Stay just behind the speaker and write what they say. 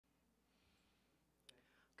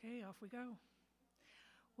Okay, off we go.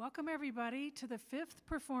 Welcome everybody to the 5th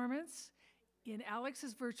performance in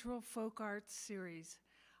Alex's virtual folk arts series.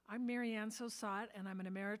 I'm Marianne Sosat, and I'm an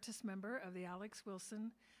emeritus member of the Alex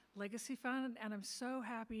Wilson Legacy Fund, and I'm so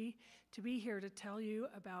happy to be here to tell you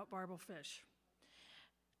about Barbelfish.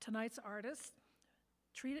 Tonight's artist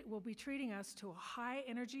will be treating us to a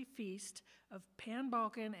high-energy feast of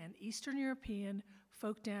Pan-Balkan and Eastern European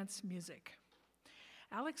folk dance music.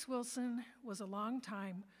 Alex Wilson was a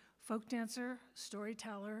longtime folk dancer,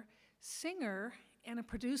 storyteller, singer, and a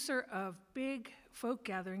producer of big folk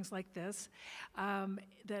gatherings like this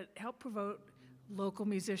that help promote local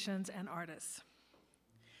musicians and artists.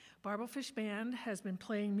 Barbelfish Band has been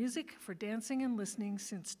playing music for dancing and listening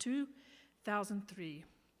since 2003.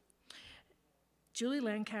 Julie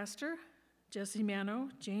Lancaster, Jesse Mano,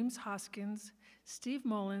 James Hoskins, Steve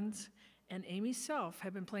Mullins, and Amy Self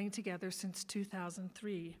have been playing together since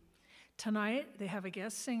 2003. Tonight, they have a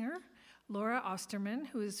guest singer, Laura Osterman,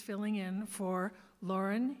 who is filling in for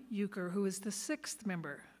Lauren Euchre, who is the 6th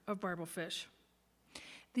member of Barbelfish.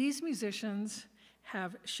 These musicians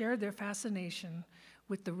have shared their fascination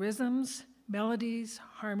with the rhythms, melodies,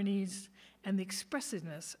 harmonies, and the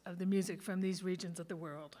expressiveness of the music from these regions of the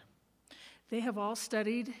world. They have all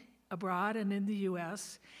studied abroad and in the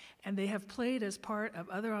US, and they have played as part of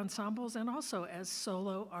other ensembles and also as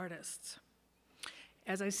solo artists.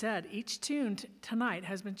 As I said, each tune tonight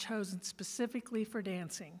has been chosen specifically for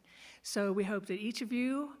dancing. So we hope that each of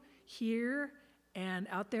you here and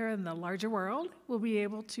out there in the larger world will be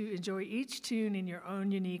able to enjoy each tune in your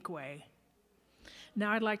own unique way.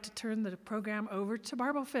 Now I'd like to turn the program over to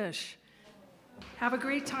Barbelfish. Have a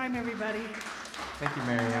great time, everybody. Thank you,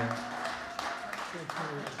 Marianne.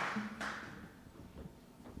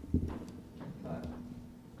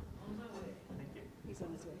 He's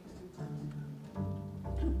on his way.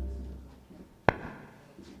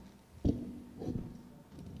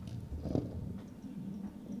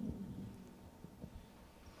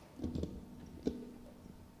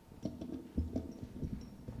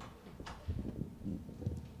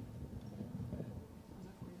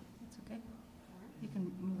 It's okay. You can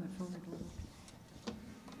move it forward a little.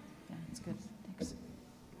 Yeah, it's good. Thanks.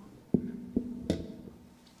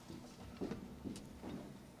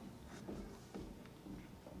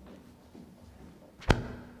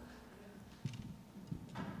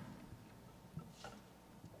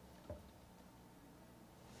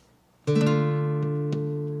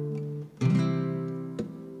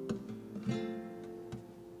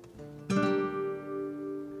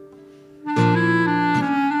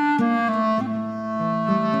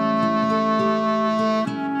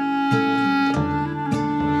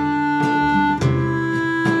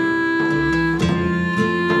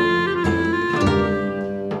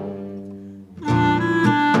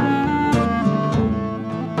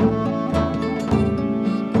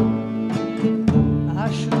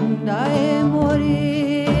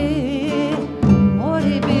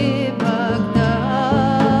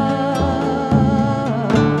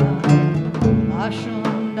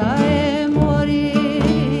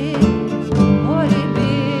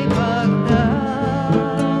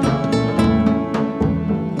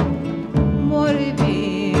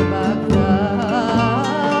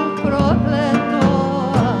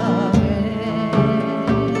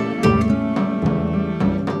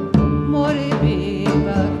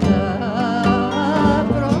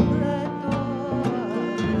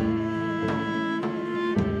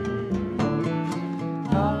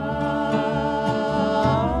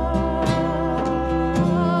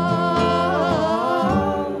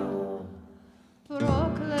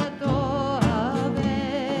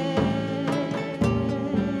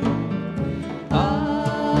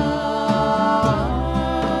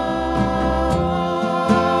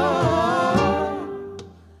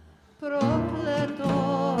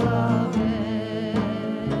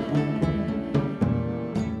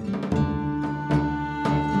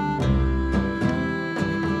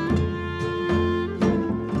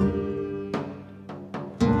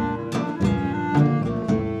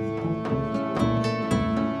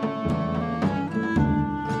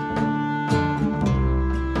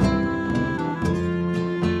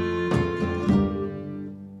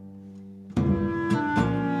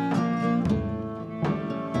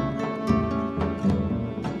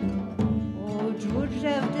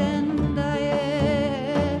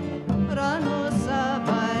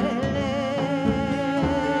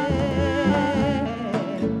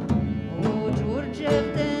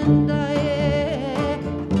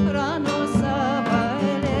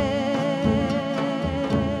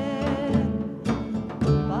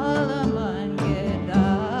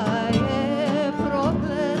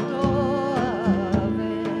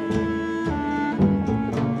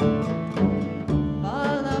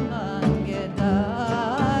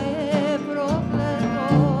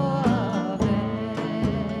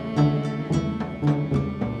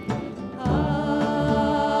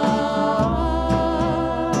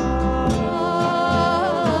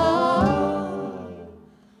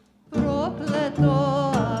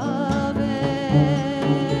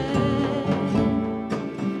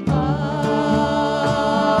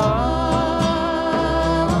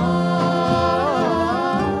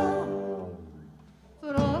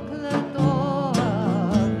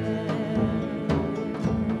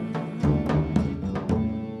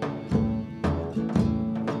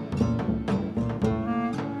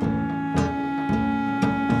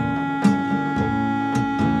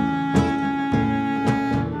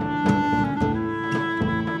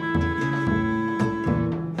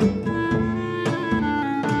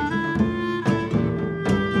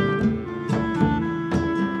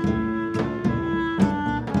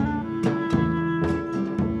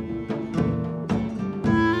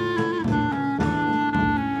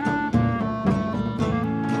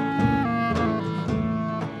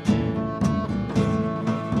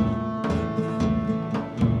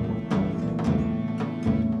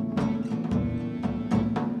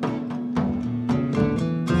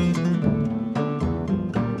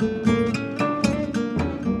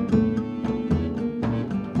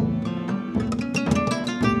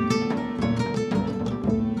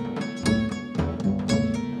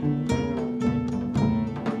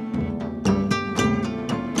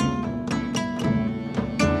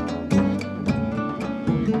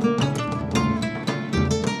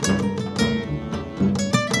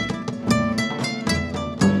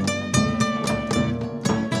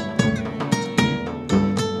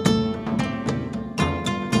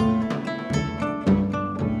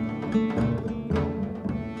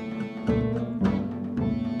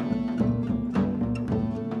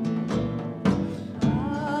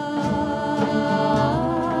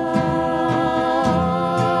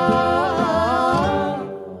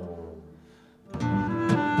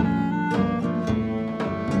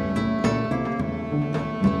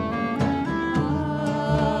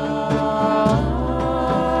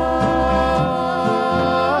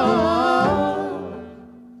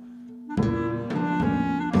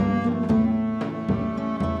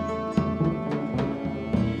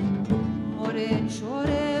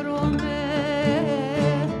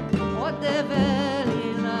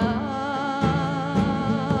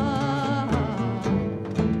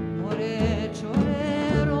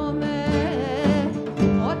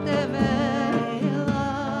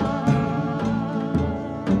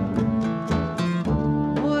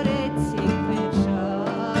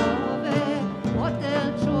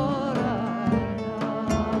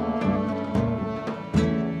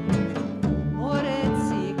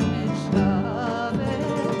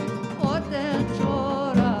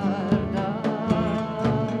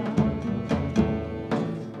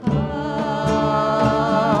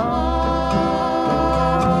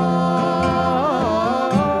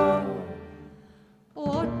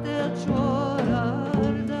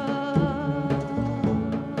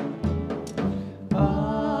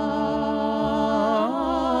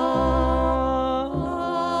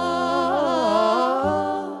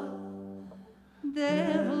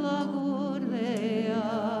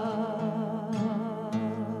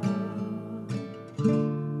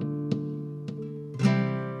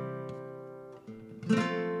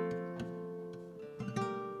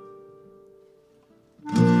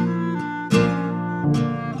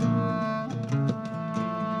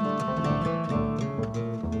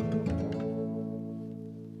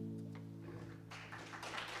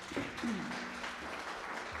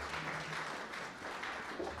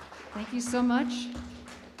 Thank you so much.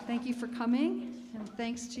 Thank you for coming, and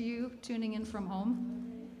thanks to you tuning in from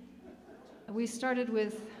home. We started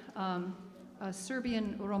with a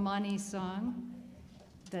Serbian Romani song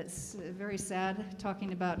that's very sad,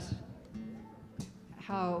 talking about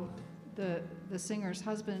how the singer's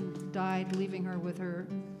husband died, leaving her with her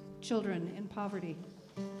children in poverty.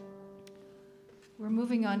 We're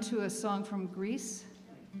moving on to a song from Greece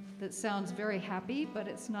that sounds very happy, but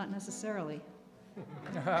it's not necessarily.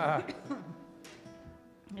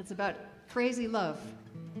 It's about crazy love.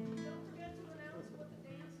 Don't forget to announce what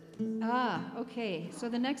the dance is. Okay. So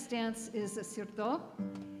the next dance is a sirto,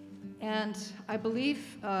 and I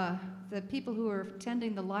believe the people who are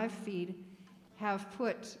attending the live feed have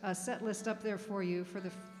put a set list up there for you for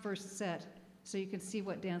the first set, so you can see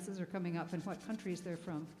what dances are coming up and what countries they're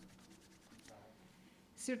from.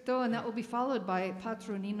 Sirto, and that will be followed by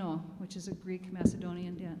Patronino, which is a Greek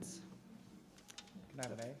Macedonian dance. Can I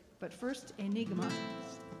have an A? But first, Enigma.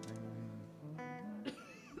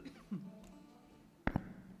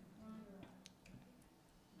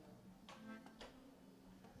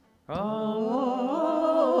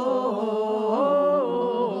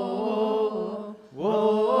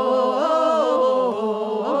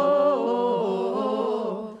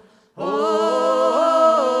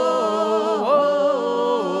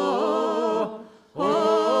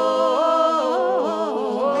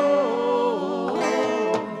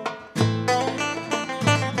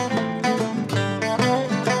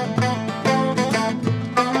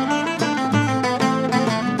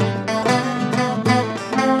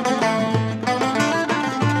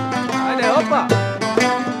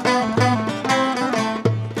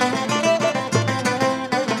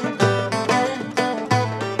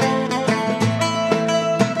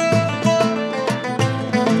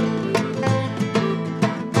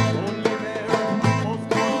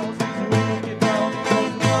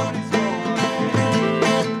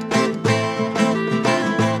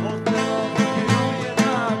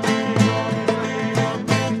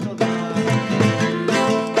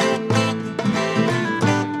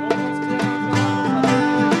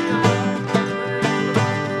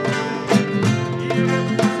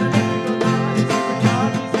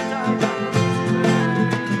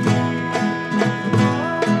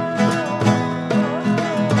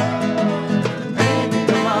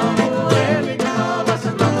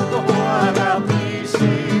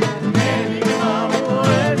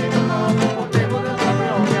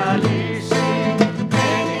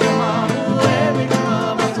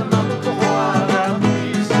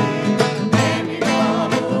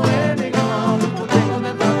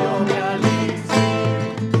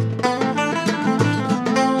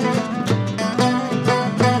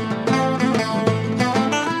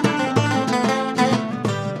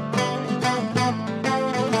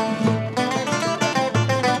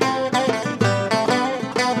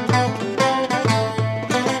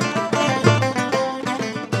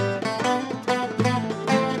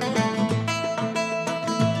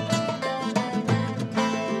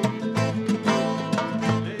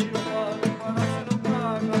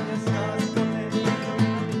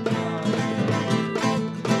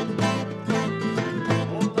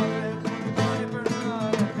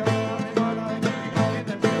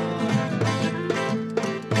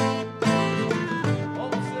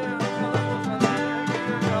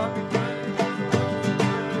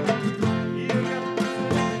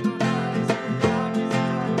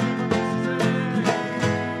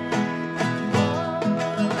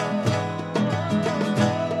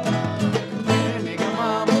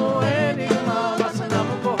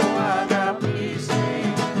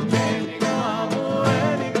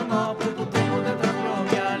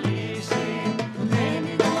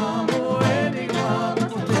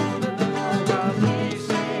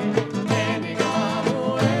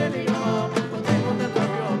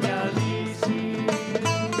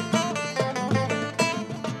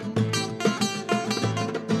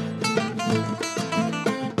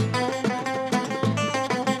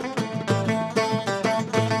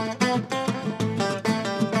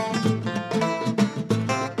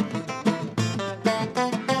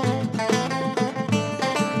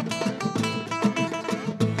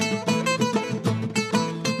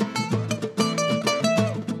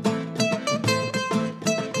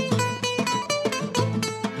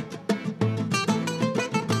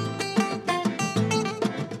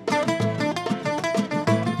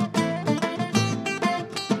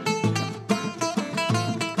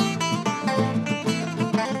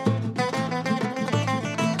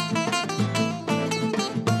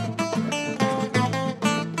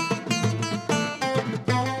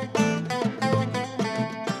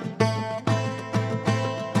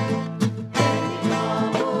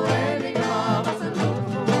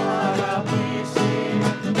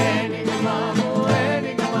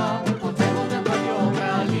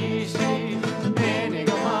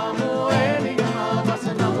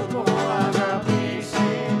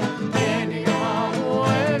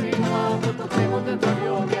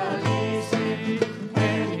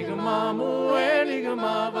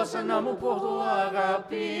 μου πότο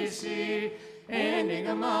αγαπήσει.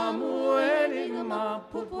 Ένιγμα μου, ένιγμα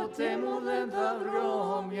που ποτέ μου δεν θα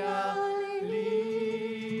βρω μια λύση.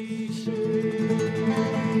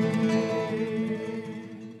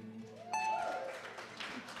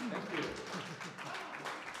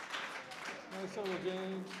 Nice solo,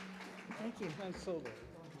 James. Thank you. Nice solo.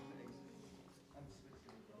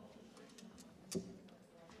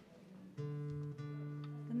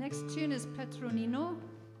 The next tune is Petronino.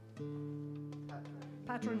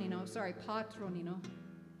 Patronino.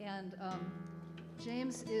 And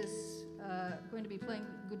James is going to be playing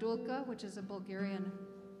gudulka, which is a Bulgarian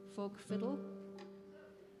folk fiddle.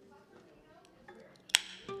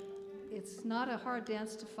 It's not a hard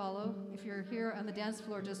dance to follow. If you're here on the dance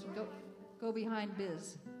floor, just go behind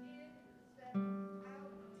Biz.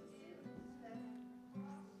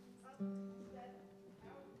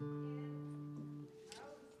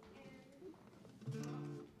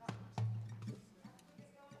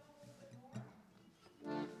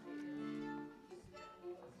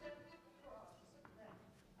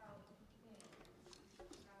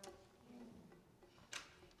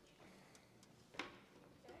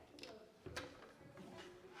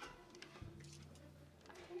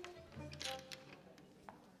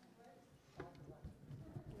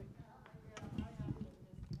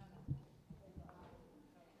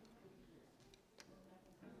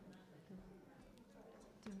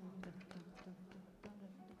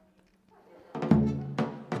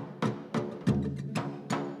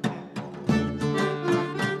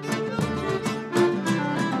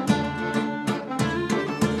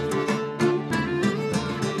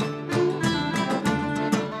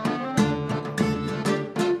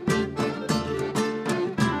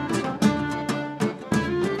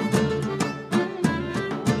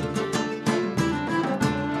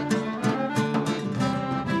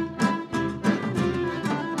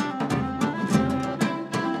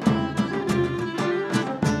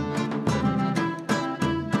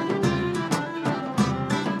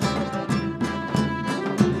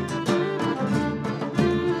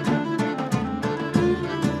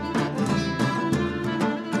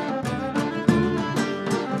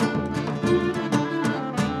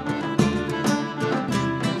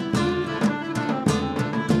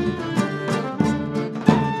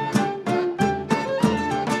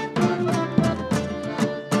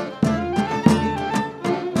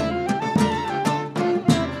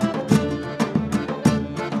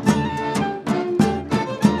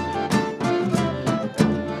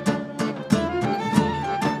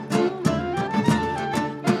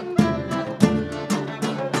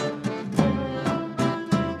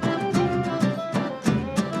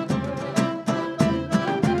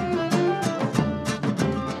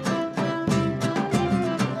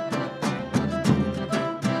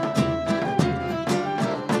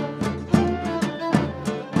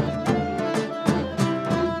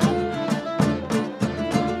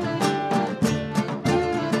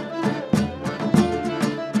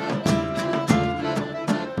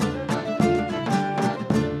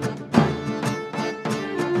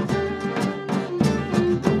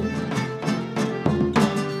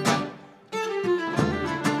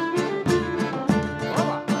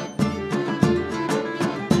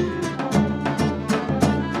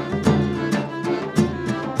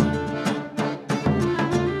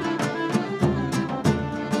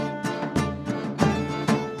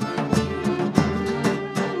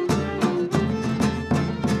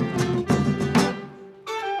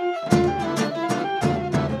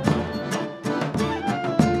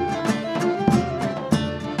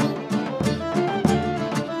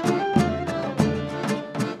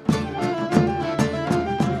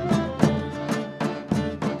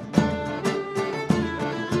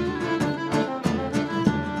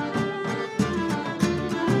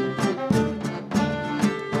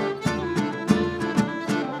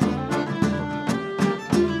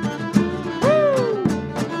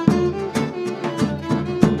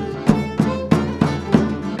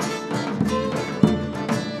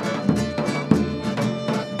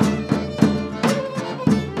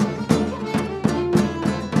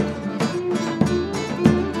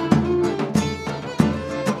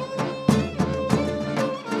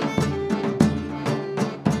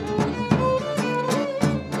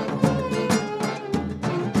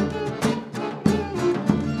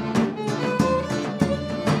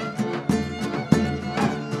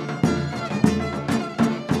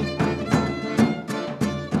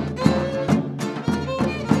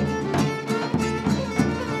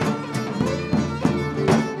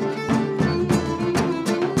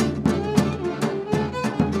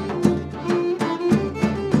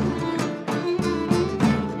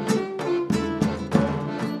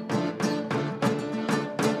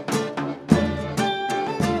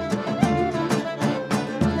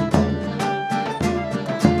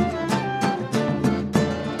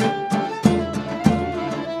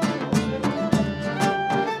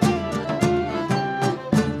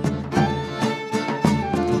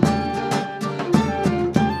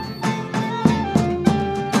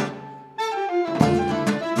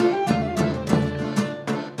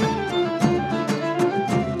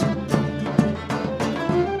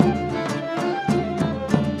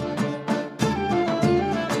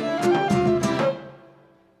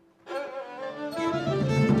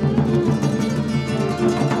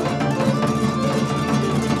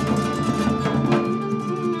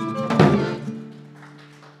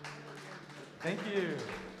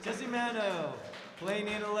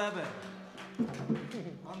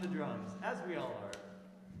 drums, as we all are.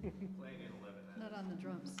 Playing in 11. Not on the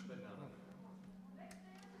drums. But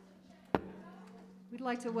no. We'd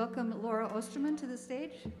like to welcome Laura Osterman to the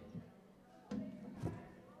stage.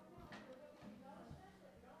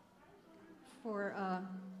 For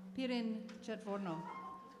Pirin Chetvorno.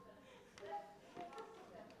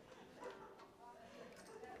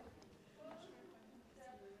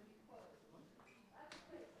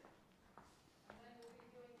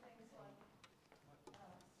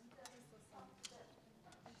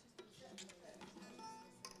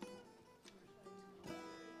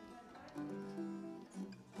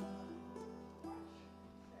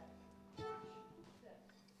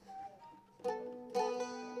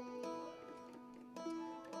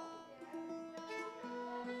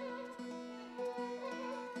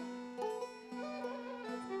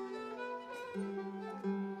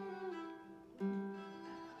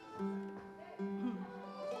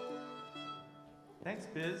 Thanks,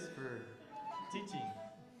 Biz, for teaching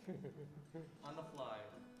on the fly.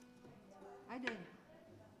 I did.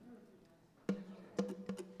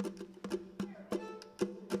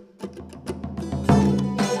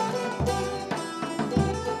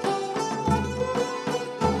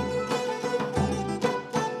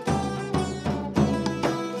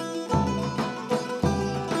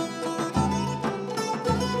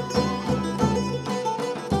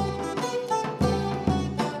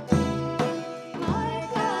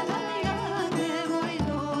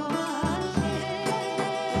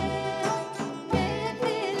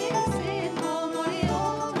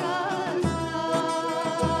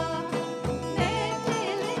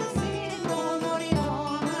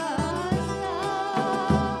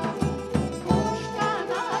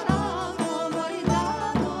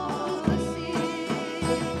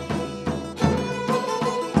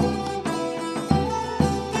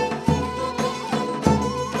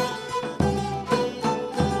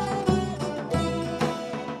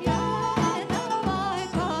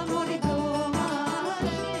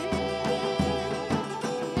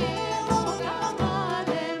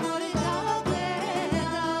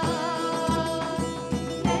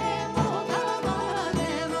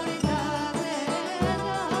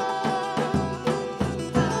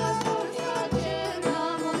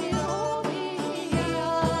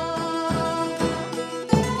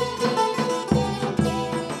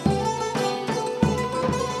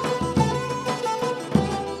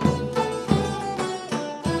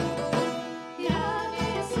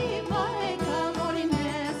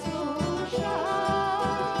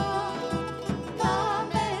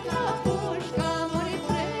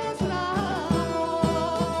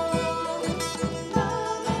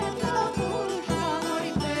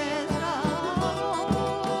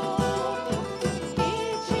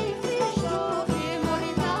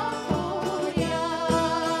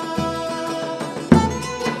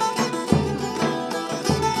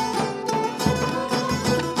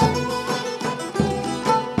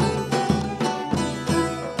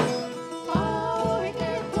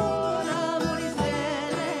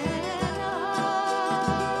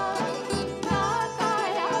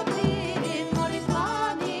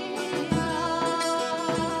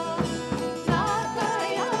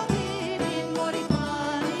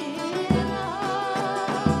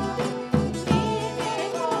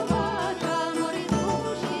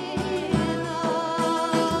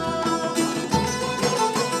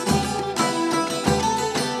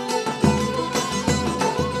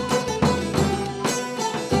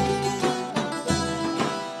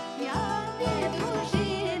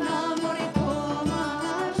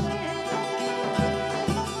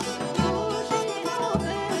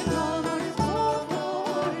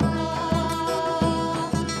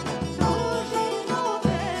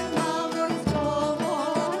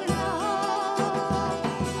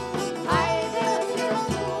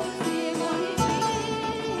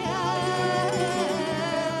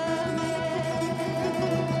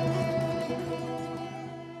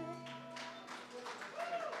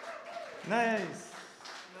 Nice.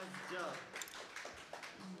 Nice job.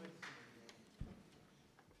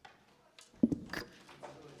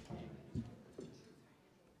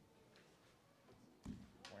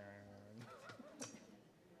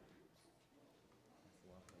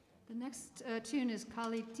 The next tune is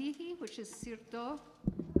Kali Tihi, which is Sirto,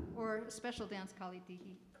 or special dance Kali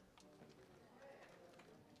Tihi.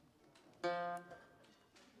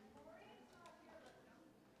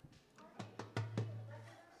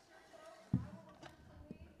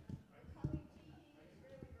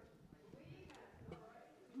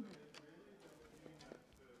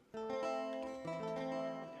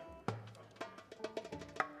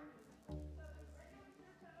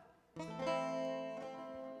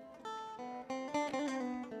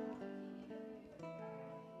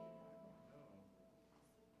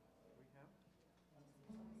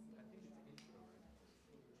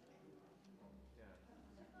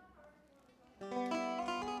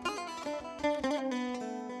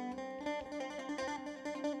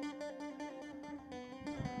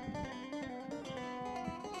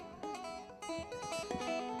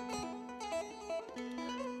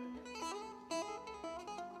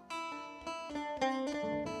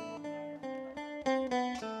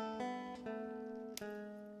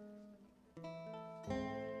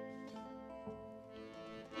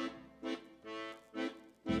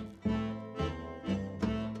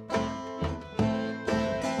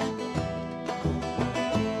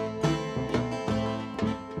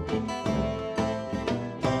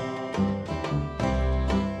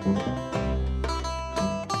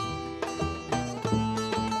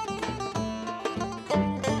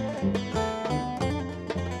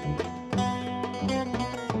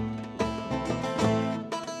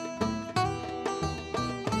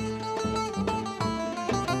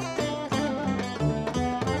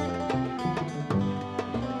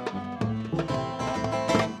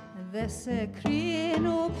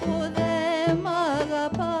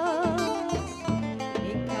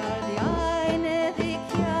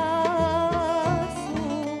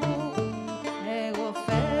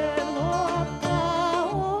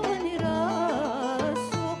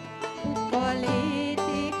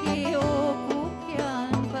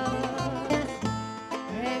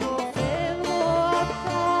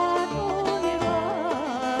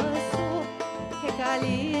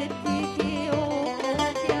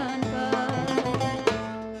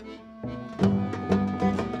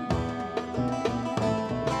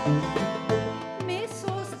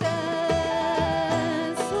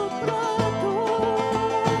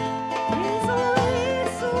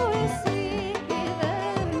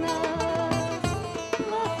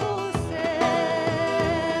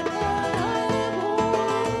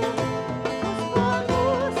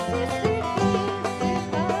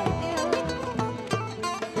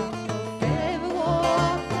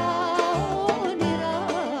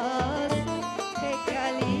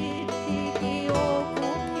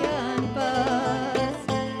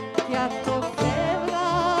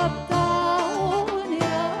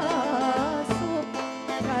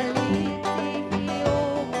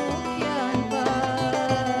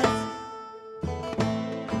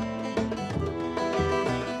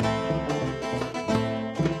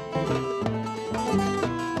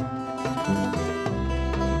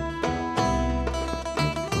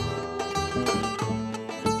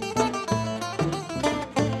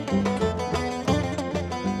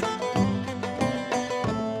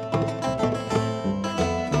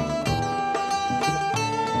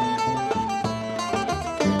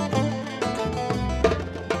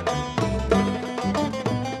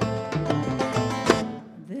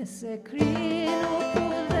 κρίνω που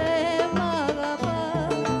δεν μ'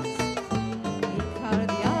 αγαπάς. Η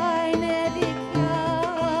καρδιά είναι δικιά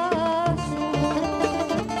σου.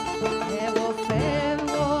 Εγώ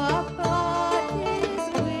φεύγω απ' τη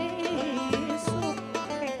ζωή σου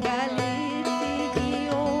και καλή φύγει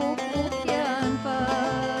όπου κι αν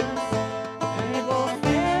πας. Εγώ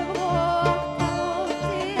φεύγω απ'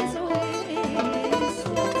 τη ζωή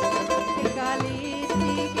σου και καλή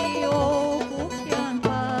φύγει όπου κι αν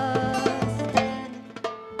πας.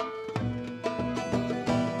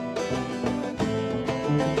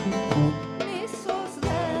 Μίσος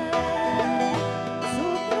δεν σου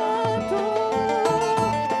κρατώ,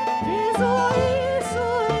 τη ζωή σου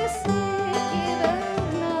εσύ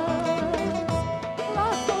κυβερνάς.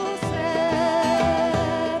 Λάθος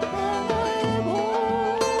έκανα εγώ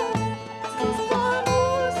στους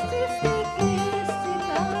πανούς της δικής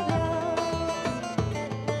τσιγαράς.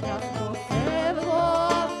 Κι αυτό φεύγω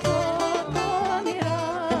αυτό το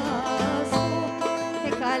μοιράσου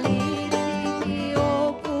και καλή τύχη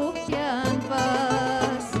όπου κι αν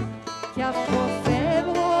πας. Κι αυτό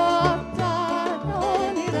φεύγω απ' τα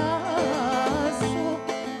όνειρά σου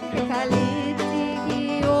και καλή τύχη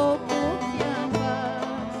όπου κι αν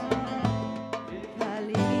πας.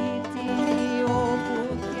 Καλή τύχη όπου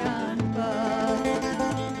κι αν πας.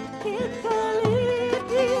 Και καλή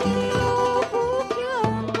τύχη όπου κι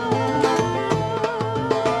αν πας.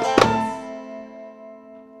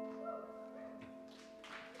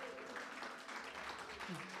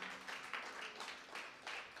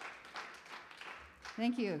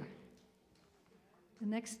 Thank you. The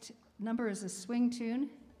next number is a swing tune.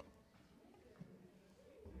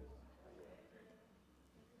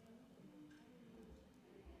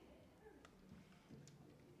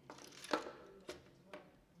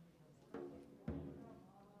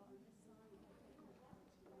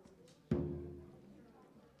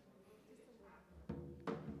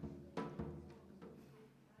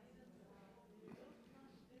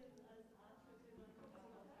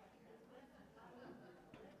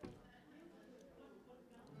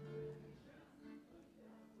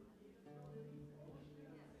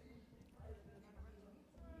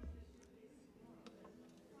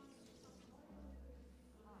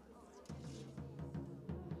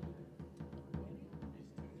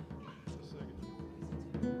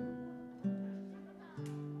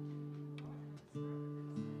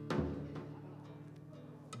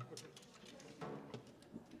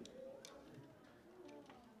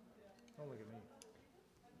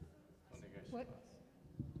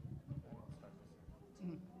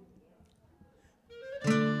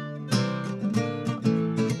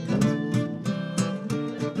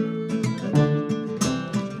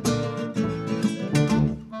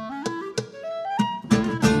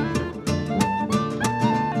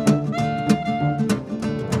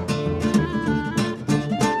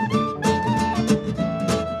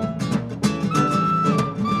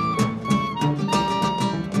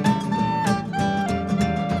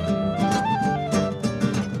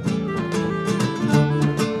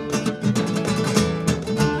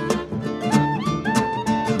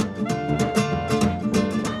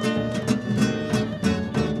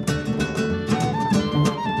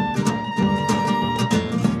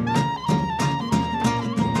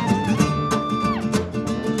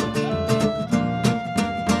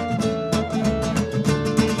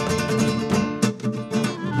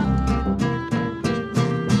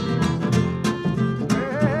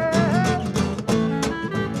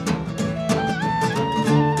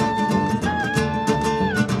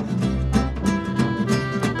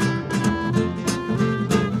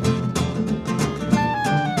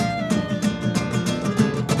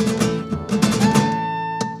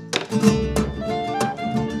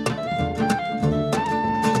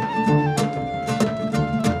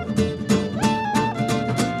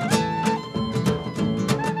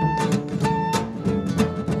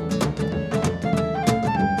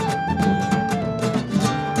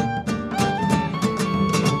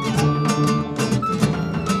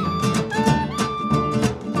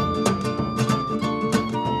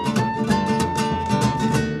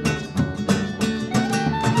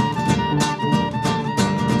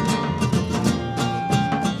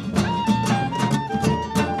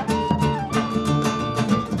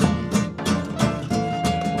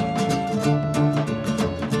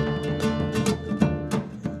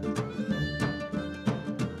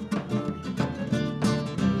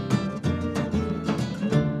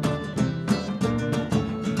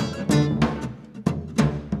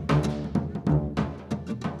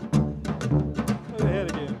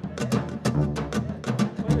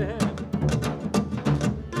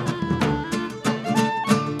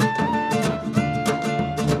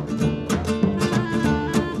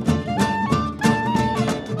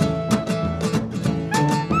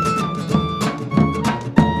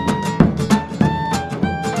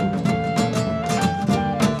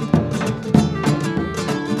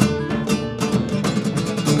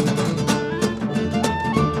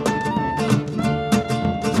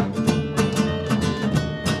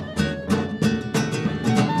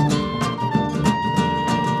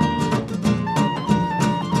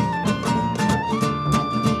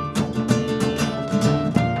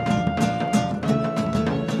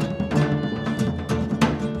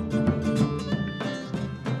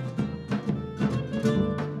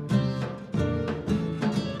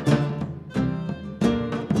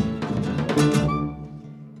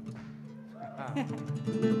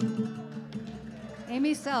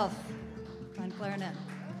 Amy Self on clarinet.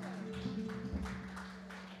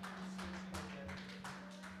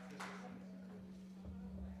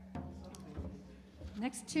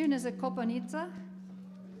 Next tune is a Kopanica.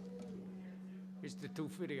 It's the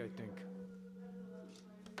 250, I think.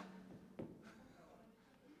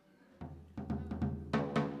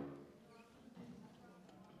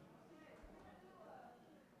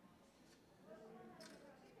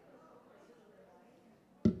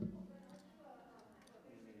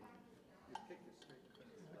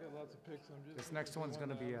 I got lots of picks. I'm just. This next one's going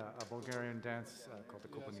to be a Bulgarian dance called the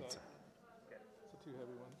Kopanica. It's a too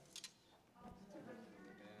heavy one.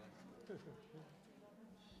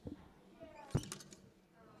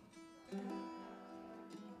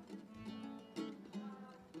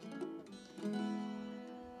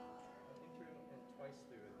 Twice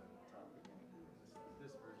through the top beginning.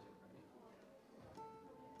 This version, right?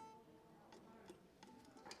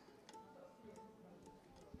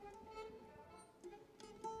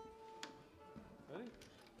 Ready?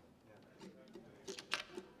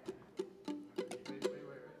 Wait.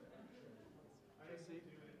 Jesse,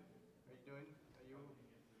 are you doing? Are you?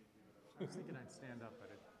 I was thinking I'd stand up, but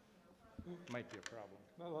it might be a problem.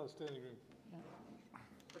 Not a lot of standing room.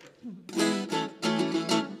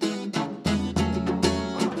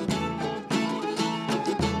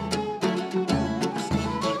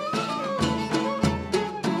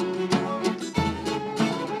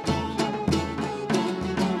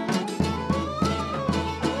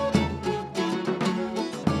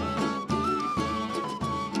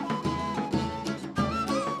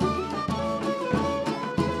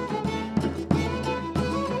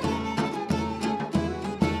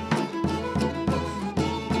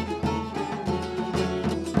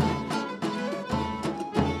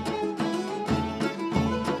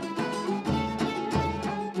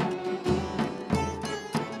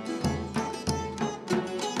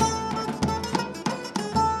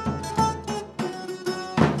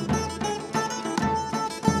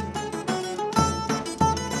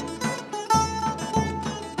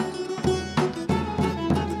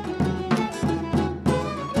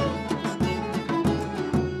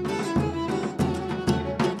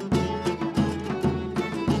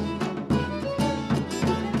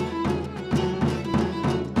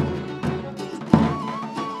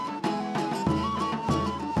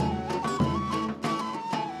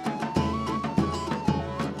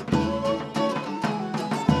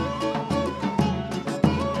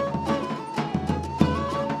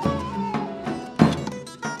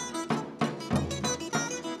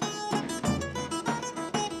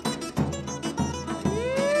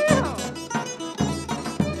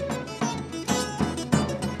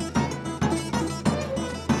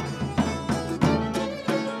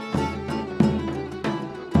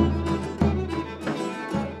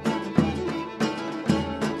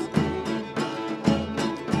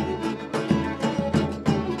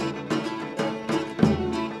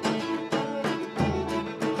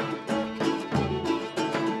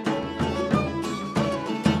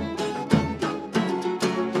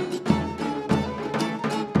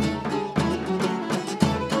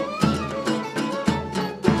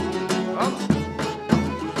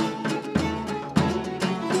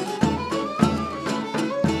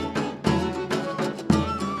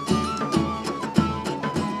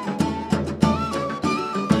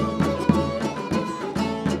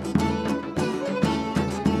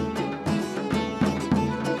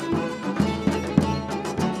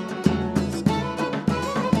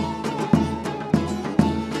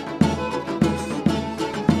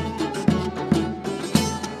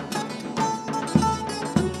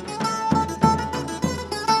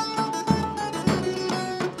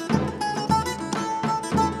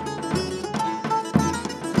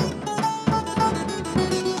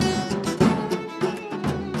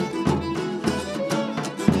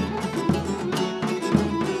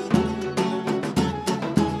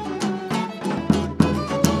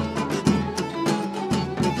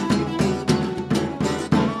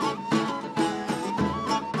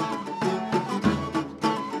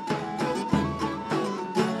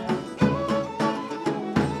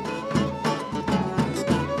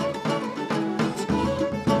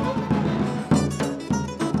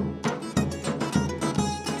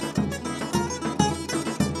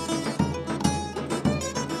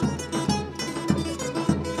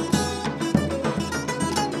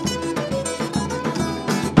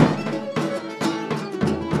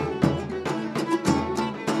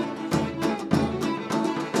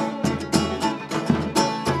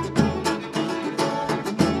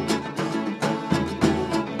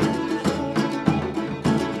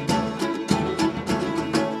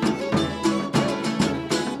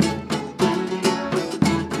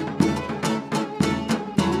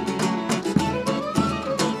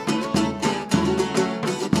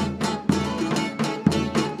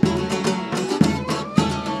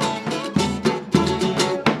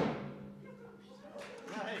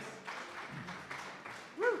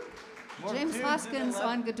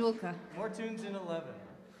 Czoban Gadulka. More tunes in 11.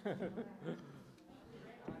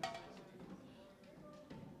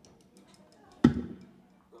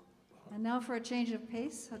 And now for a change of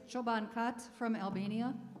pace, a Czoban Kat from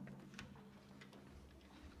Albania,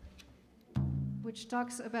 which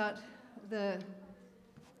talks about the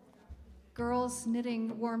girls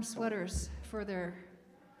knitting warm sweaters for their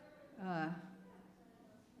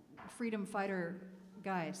freedom fighter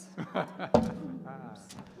guys. Freedom Fighter guys.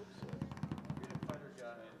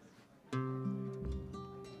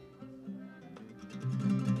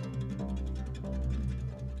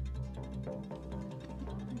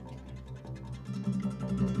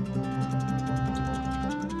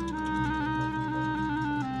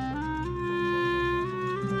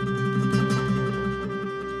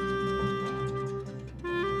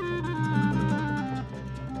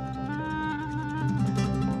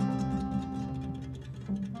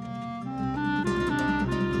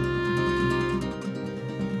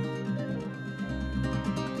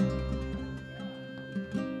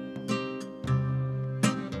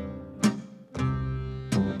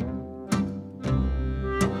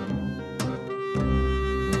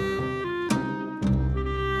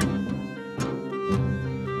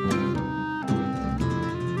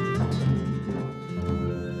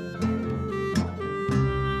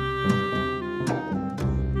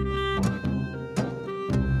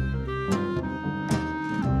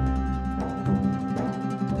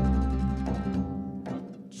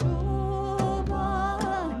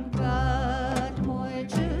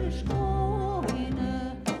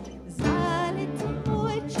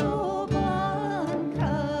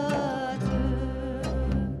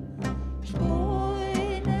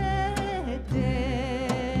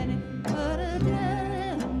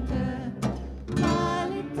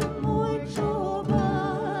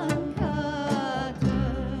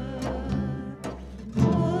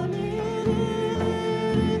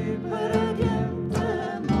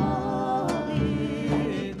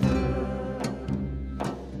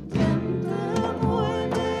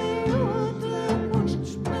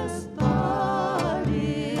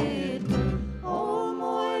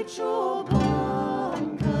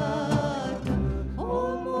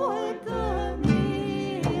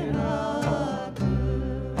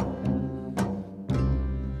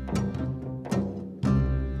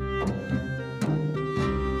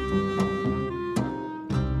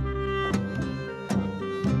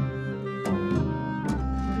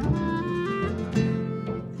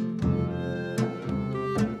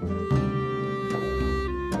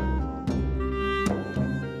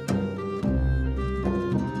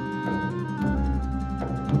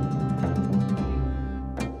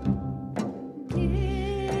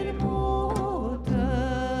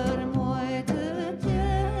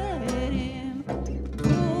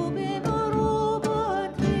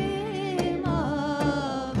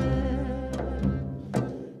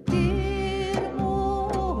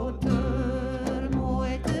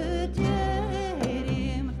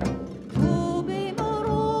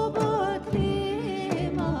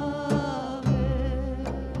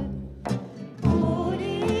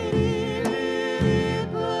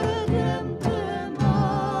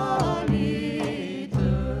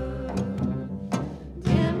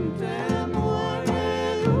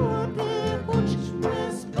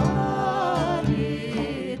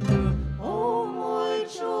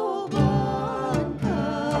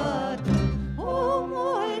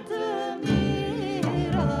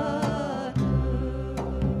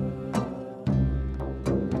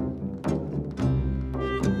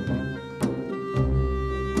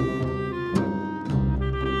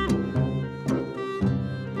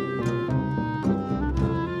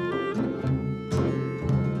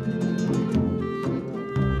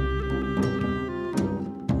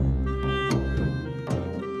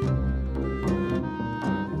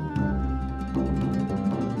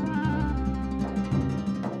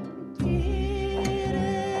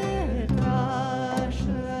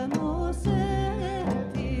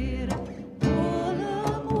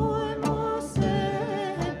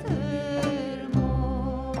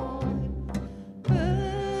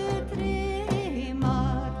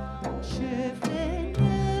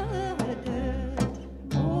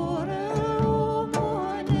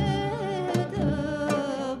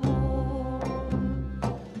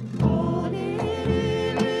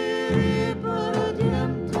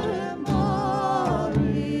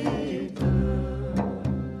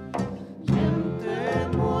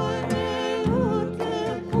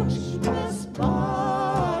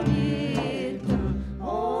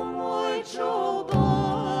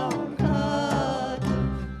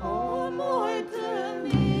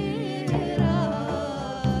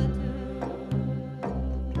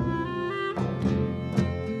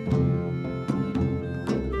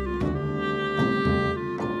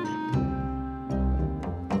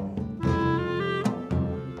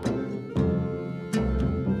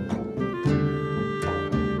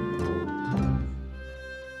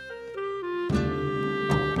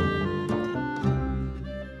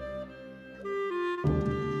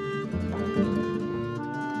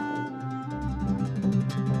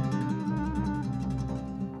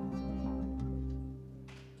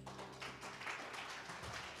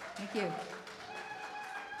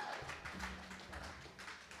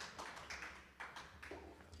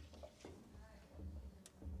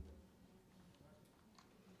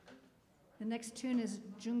 The next tune is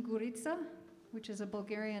Djungurica, which is a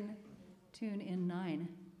Bulgarian tune in 9.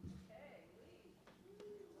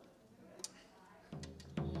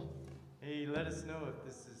 Hey, let us know if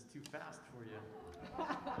this is too fast for you.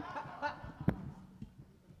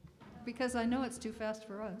 Because I know it's too fast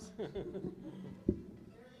for us.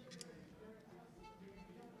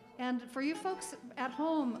 And for you folks at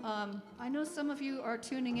home, I know some of you are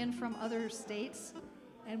tuning in from other states,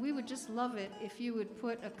 and we would just love it if you would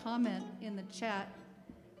put a comment in the chat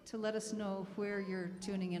to let us know where you're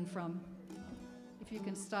tuning in from. If you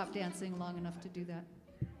can stop dancing long enough to do that.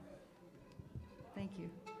 Thank you.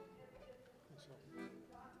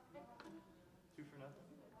 Two for nothing?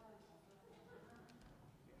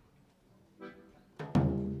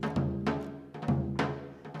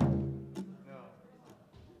 No.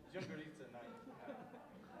 Djungurica 9.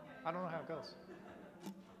 I don't know how it goes.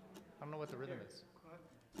 I don't know what the rhythm is.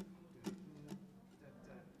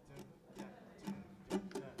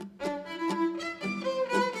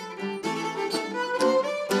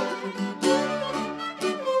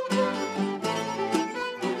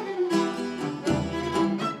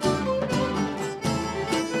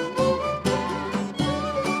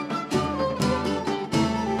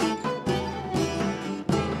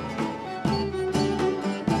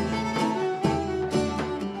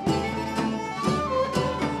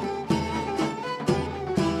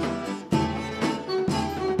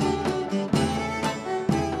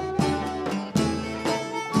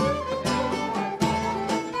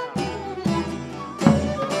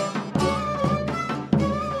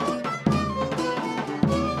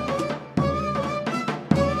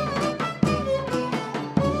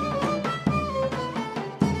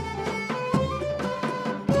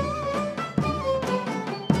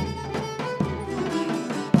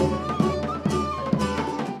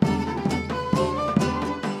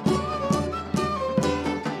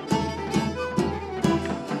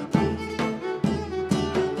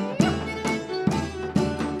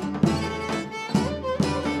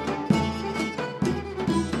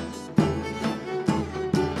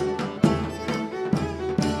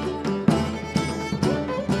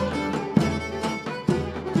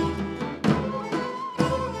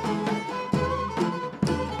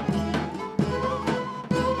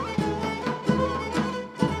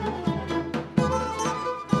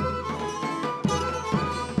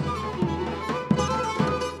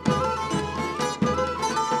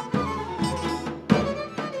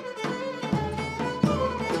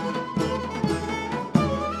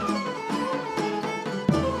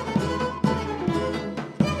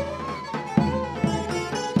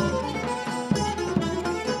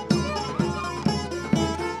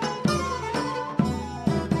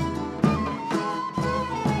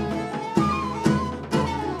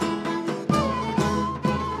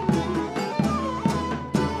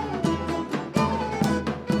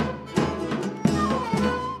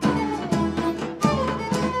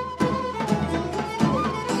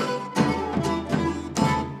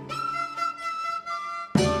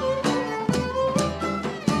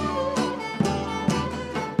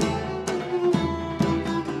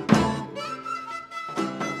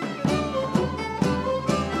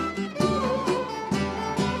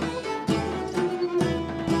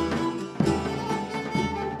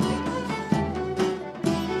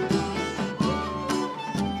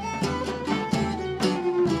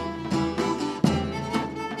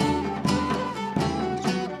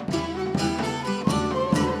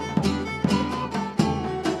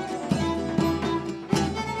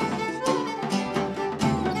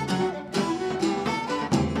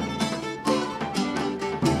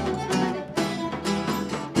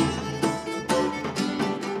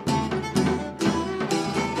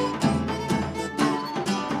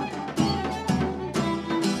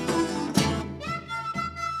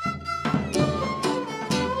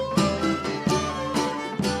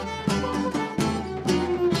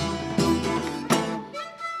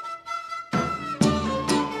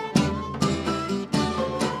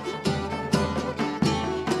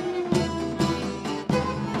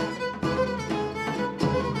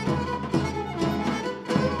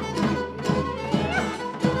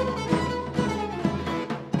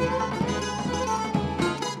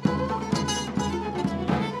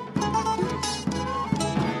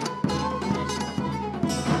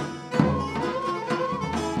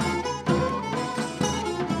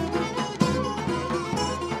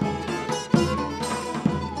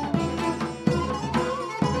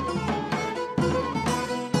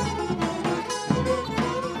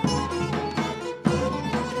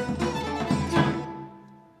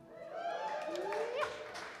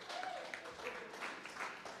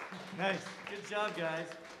 Nice. Good job, guys.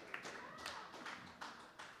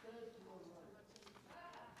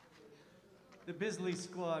 The Bisley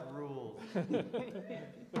squad rules. The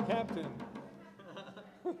captain.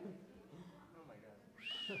 Oh my God.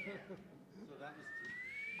 So that was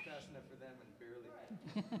fast enough for them and barely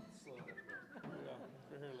slow enough for us.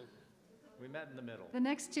 Yeah, barely. We met in the middle. The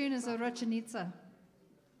next tune is Orochenica,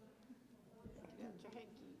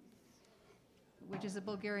 which is a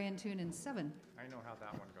Bulgarian tune in 7. I know how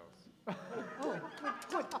that one goes. Oh,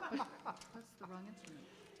 good. That's the wrong instrument.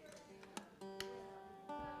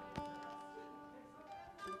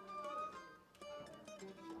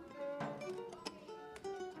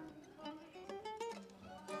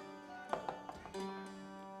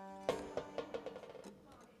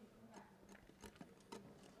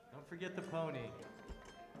 Don't forget the pony.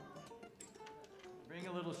 Bring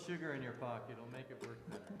a little sugar in your pocket. It'll make it work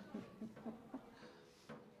better.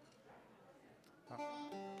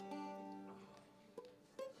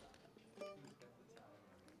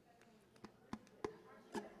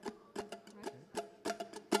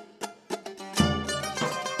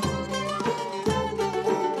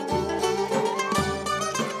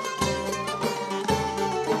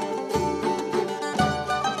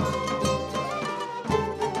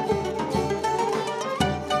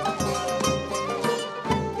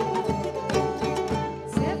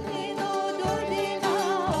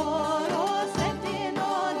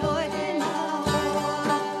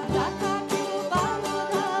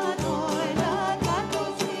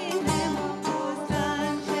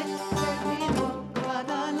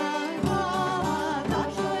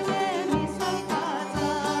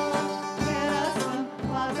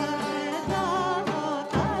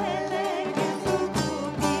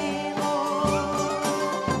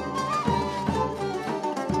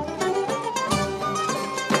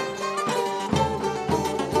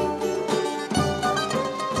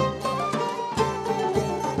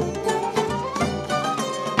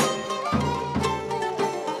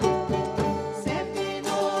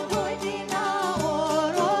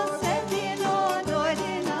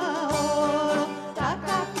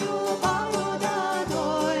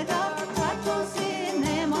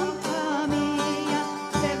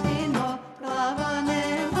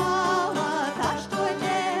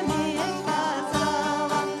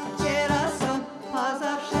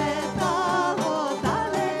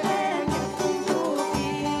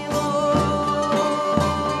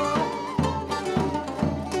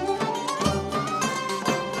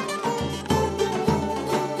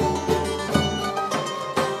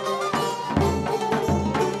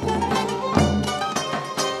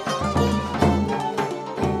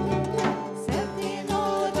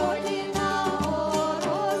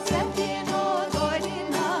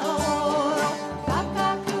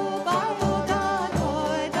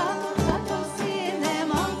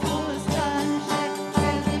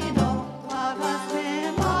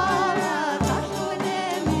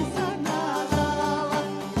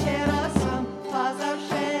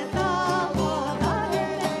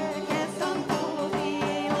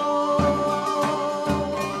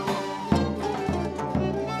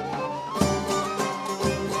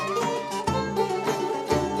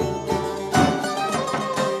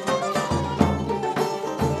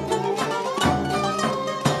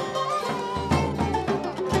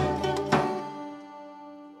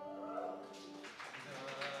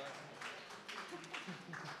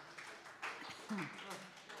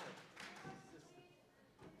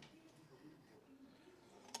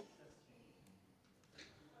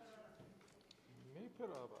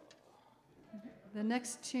 The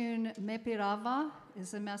next tune, Mepirava,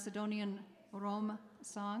 is a Macedonian Rom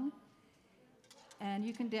song. And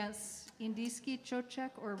you can dance Indiski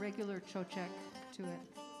Čoček or regular Čoček to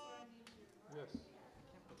it. Yes.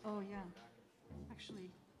 Oh, yeah.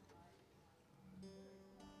 Actually,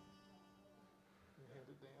 Hand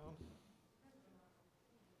it down.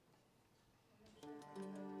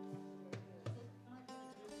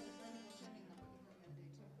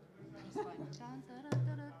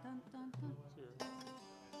 Here.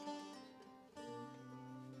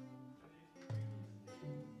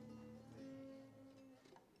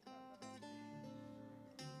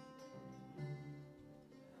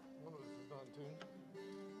 One of us is not in tune.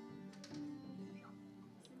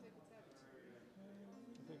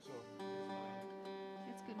 I think so.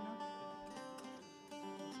 it's good enough.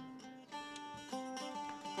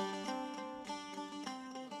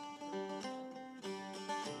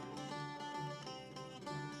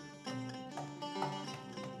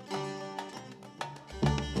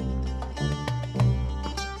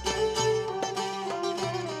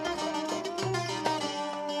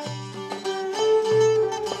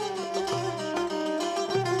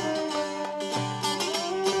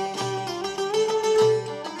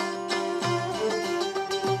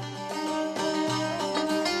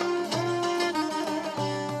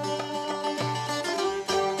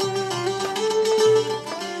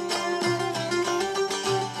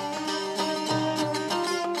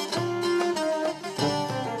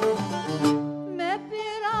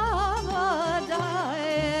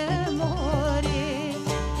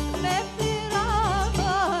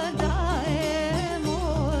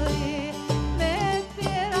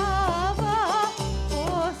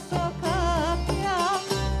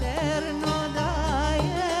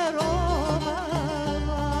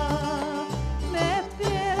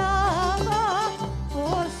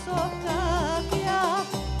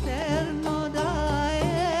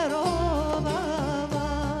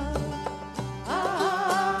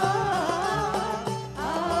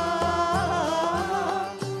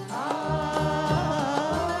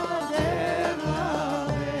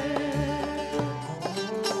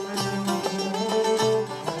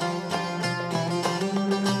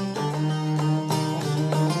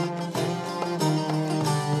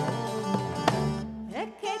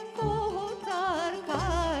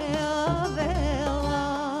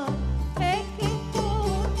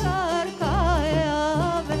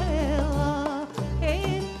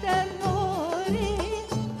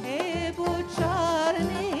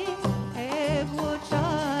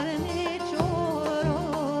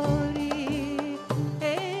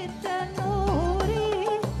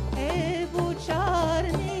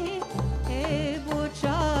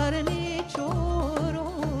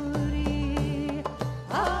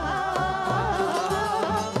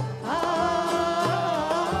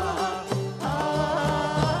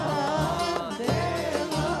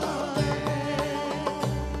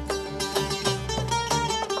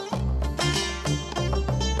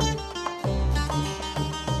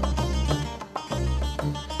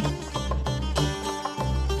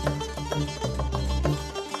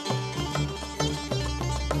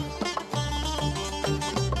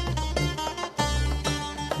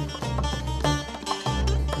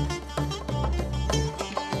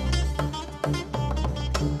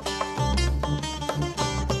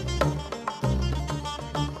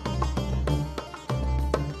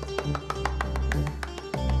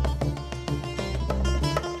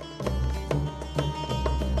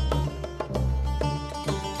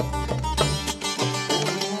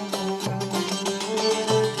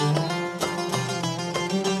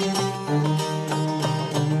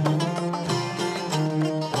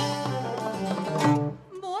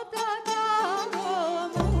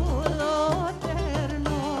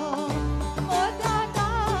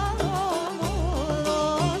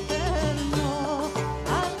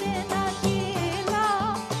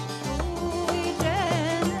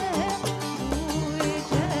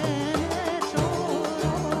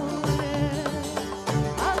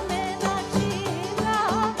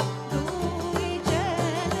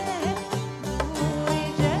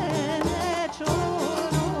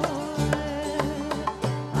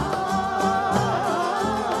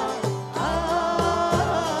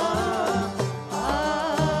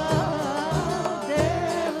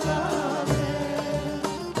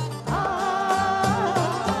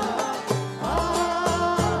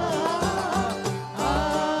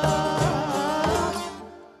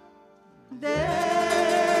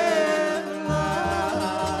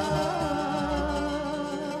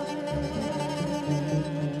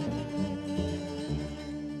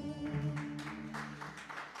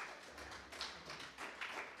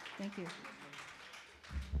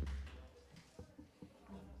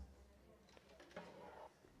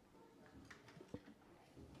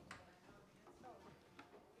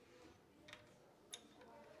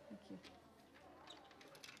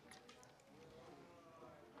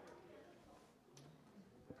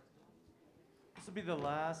 This will be the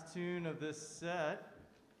last tune of this set.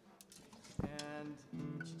 And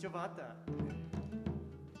Chichovata.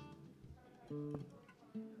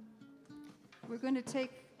 We're going to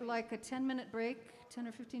take like a 10-minute break, 10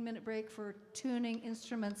 or 15-minute break for tuning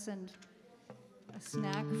instruments and a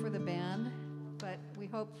snack for the band. But we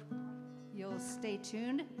hope you'll stay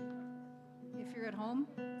tuned. If you're at home,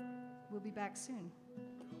 we'll be back soon.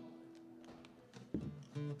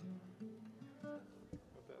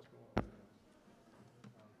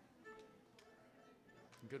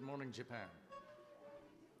 Good morning, Japan.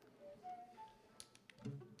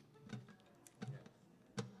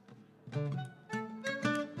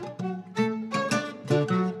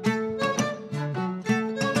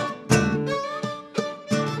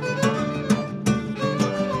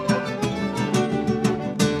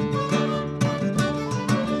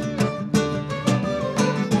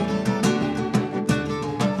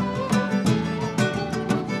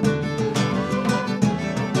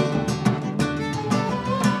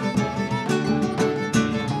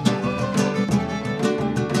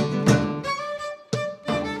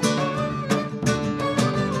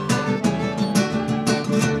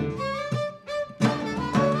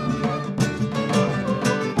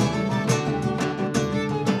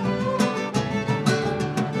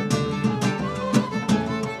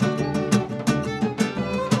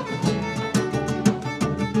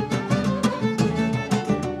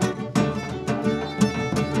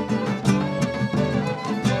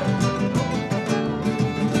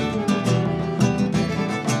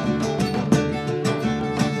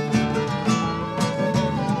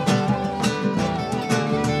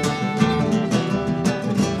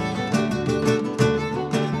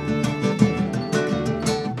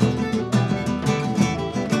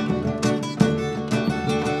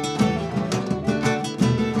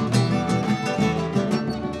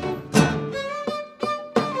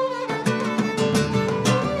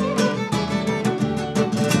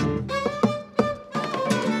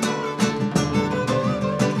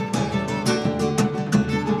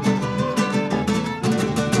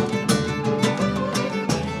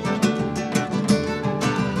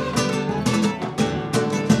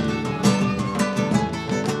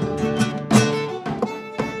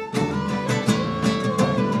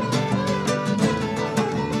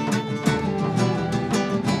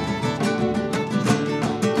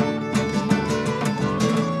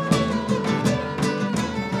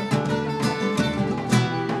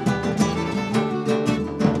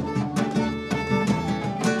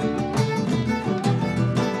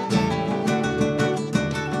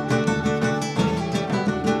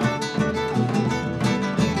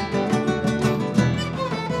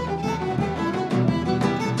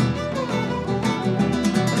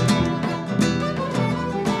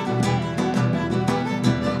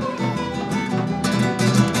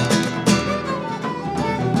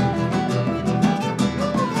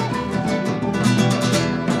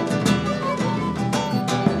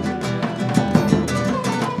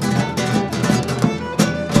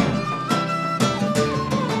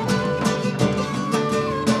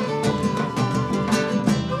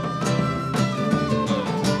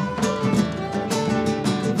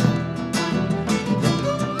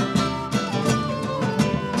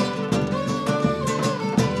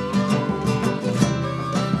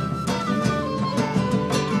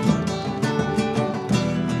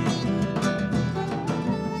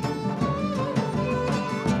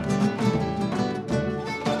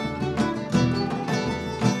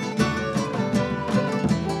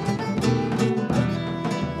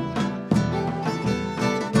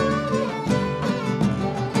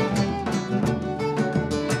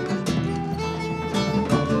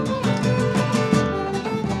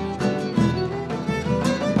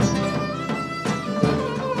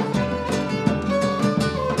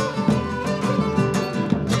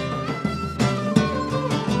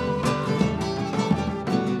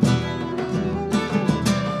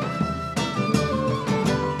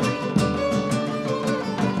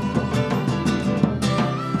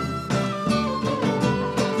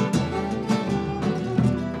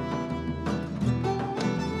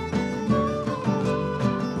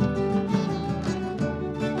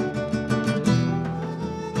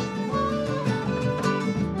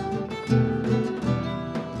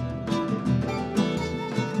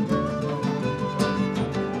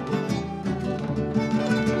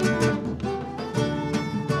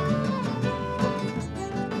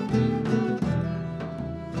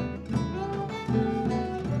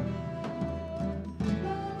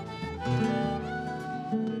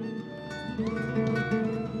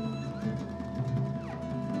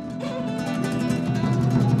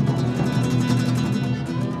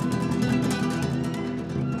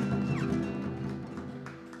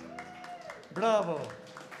 Bravo.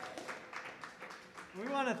 We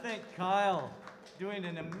want to thank Kyle, doing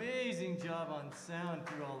an amazing job on sound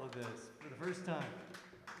through all of this for the first time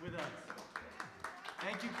with us.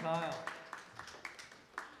 Thank you, Kyle.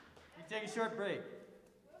 We take a short break.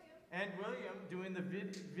 And William doing the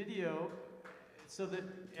video so that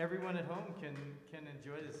everyone at home can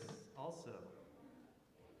enjoy this also.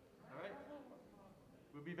 All right?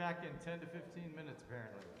 We'll be back in 10 to 15 minutes,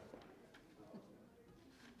 apparently.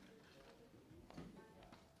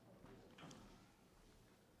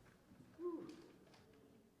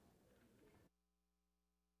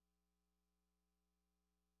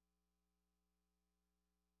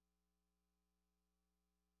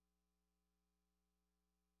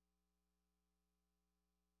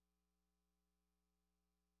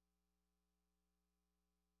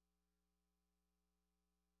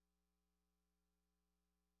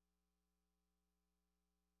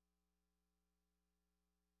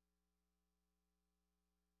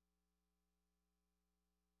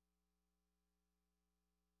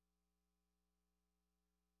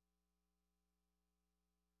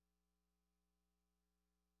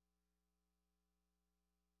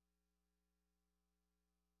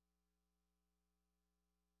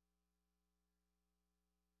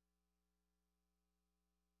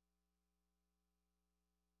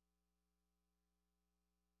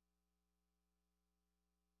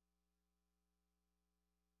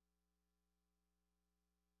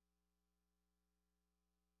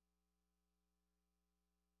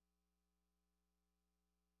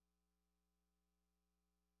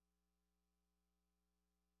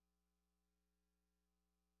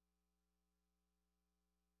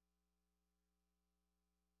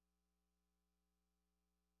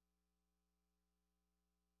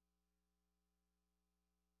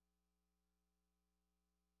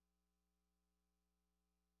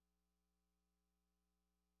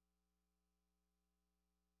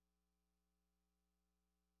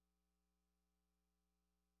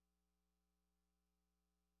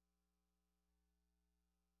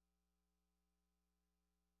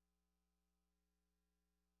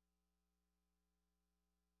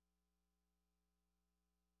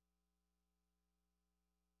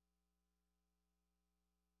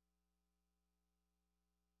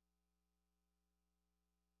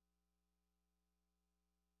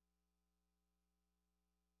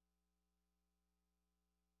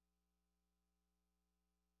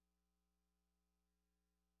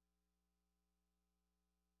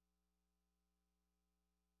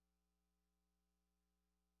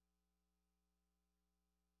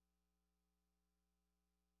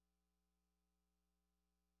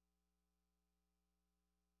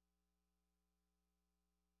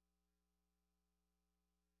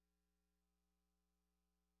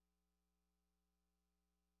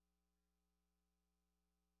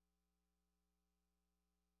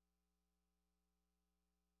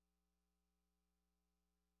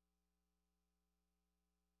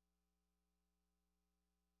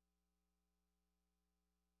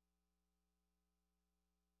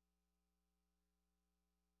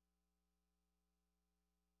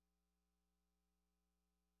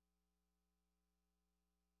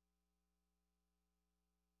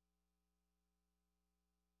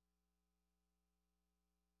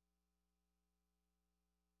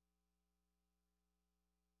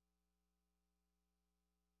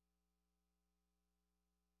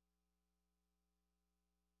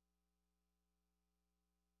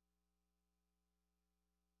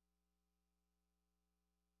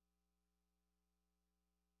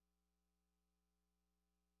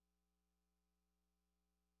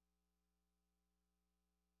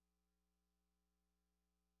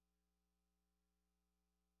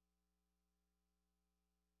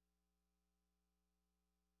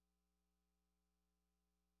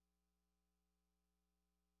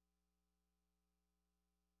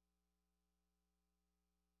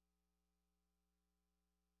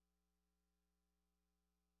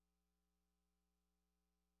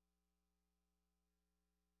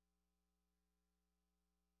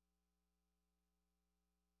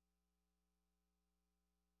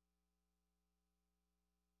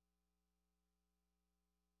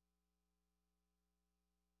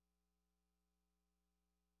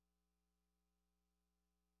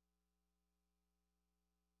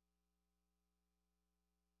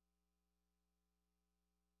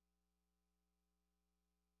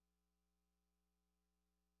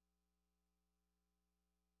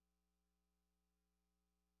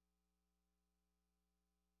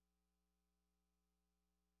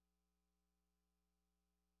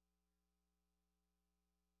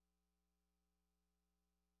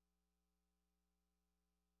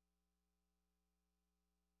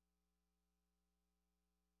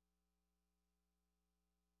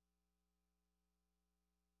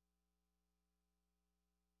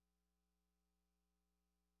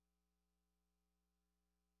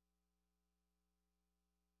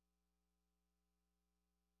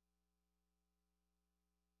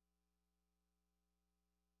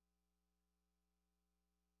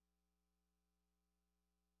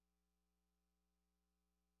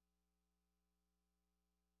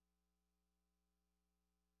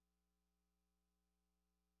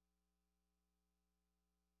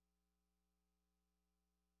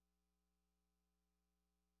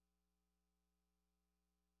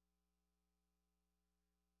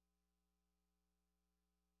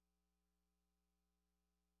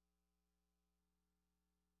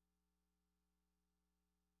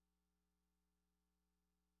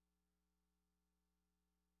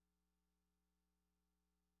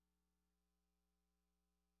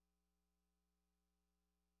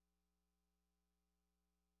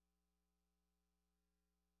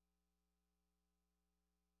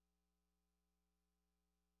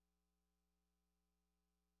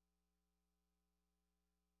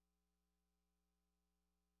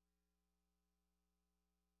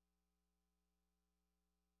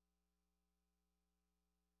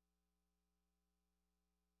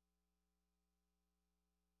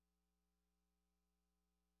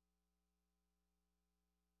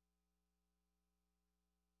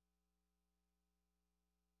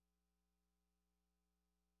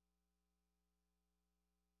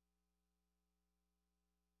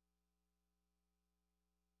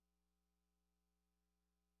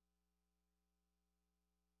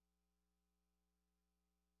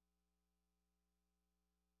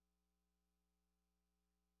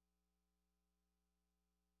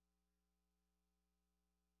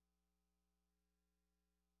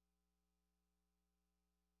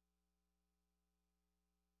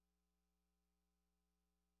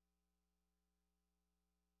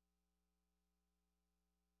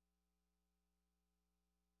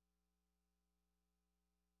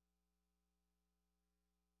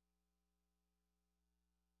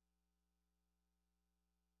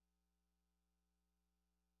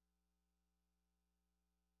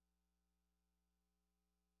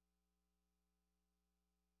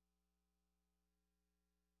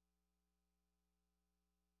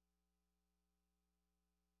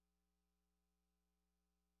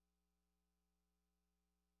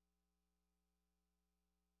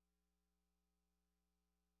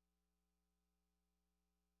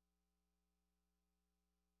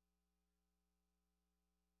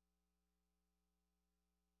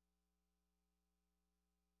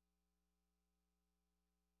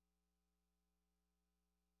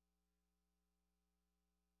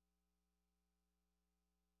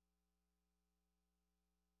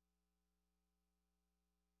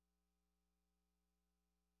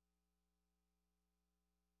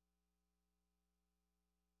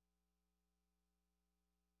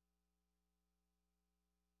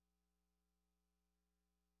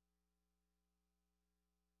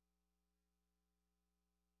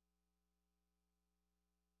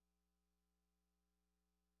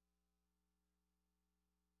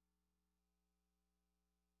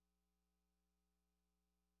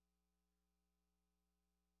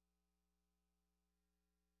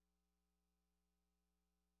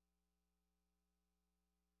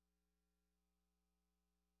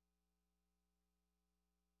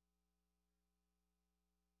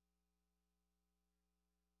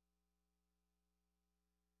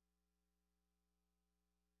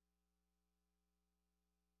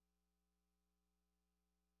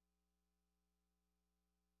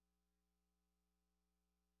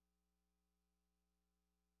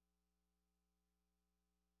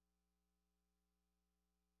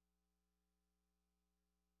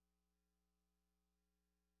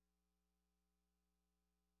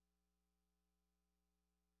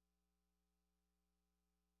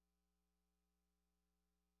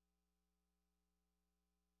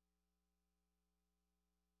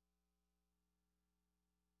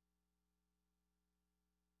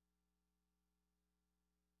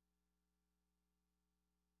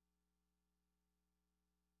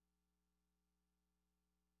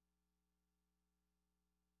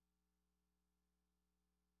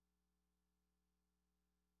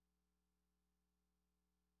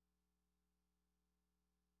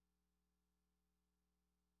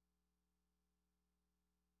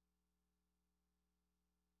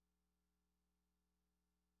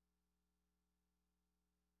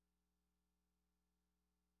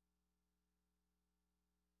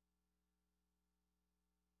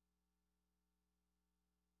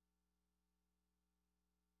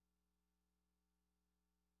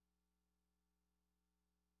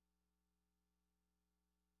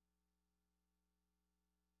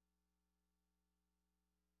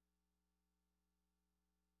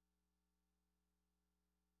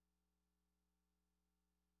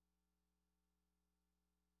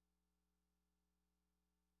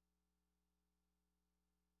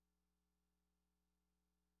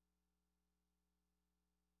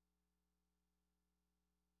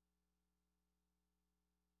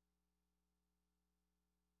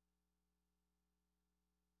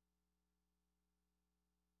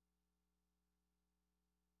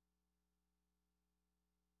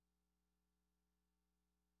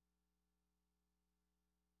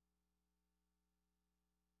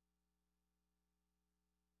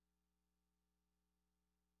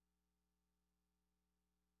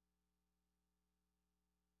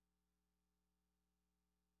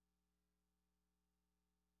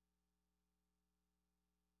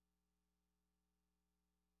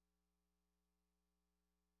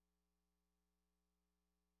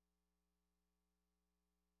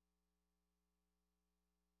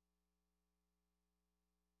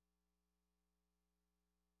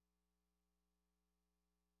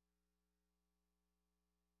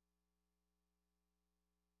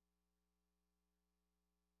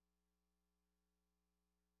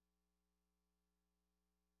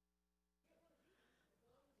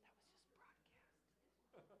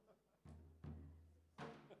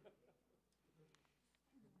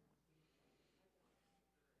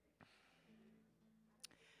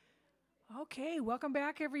 Okay, welcome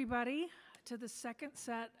back, everybody, to the second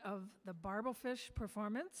set of the Barbelfish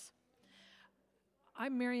performance.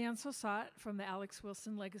 I'm Marianne Sosat from the Alex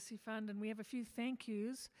Wilson Legacy Fund, and we have a few thank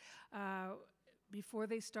yous before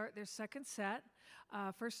they start their second set.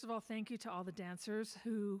 First of all, thank you to all the dancers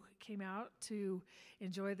who came out to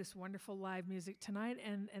enjoy this wonderful live music tonight,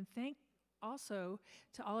 and thank also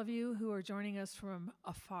to all of you who are joining us from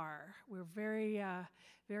afar. We're very,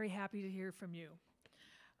 very happy to hear from you.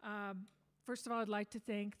 First of all, I'd like to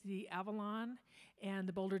thank the Avalon and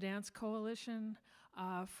the Boulder Dance Coalition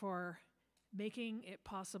for making it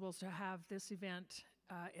possible to have this event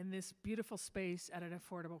in this beautiful space at an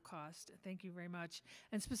affordable cost. Thank you very much.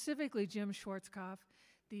 And specifically Jim Schwarzkopf,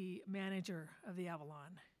 the manager of the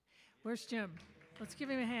Avalon. Where's Jim? Let's give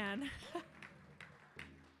him a hand.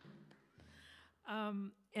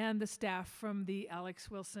 And the staff from the Alex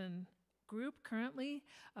Wilson group currently.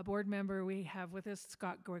 A board member we have with us,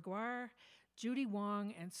 Scott Gregoire, Judy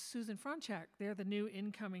Wong, and Susan Franchak. They're the new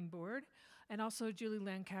incoming board. And also Julie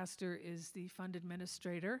Lancaster is the fund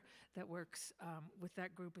administrator that works with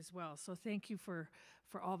that group as well. So thank you for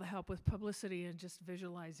all the help with publicity and just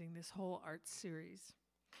visualizing this whole art series.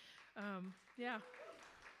 Yeah,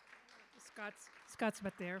 Scott's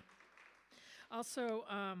back there. Also,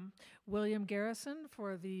 William Garrison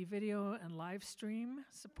for the video and live stream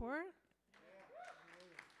support.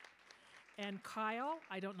 And Kyle,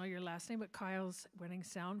 I don't know your last name, but Kyle's running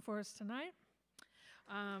sound for us tonight.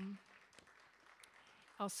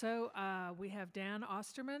 Also, we have Dan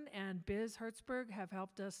Osterman and Biz Hertzberg have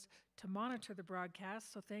helped us to monitor the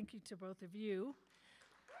broadcast, so thank you to both of you.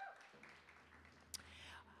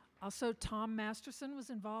 Also, Tom Masterson was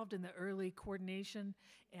involved in the early coordination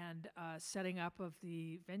and setting up of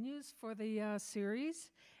the venues for the series.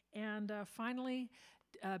 And finally,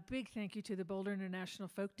 a big thank you to the Boulder International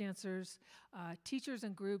Folk Dancers, teachers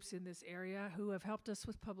and groups in this area who have helped us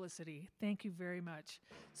with publicity. Thank you very much.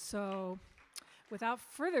 So, without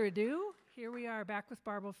further ado, here we are back with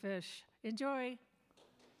Barbelfish. Enjoy.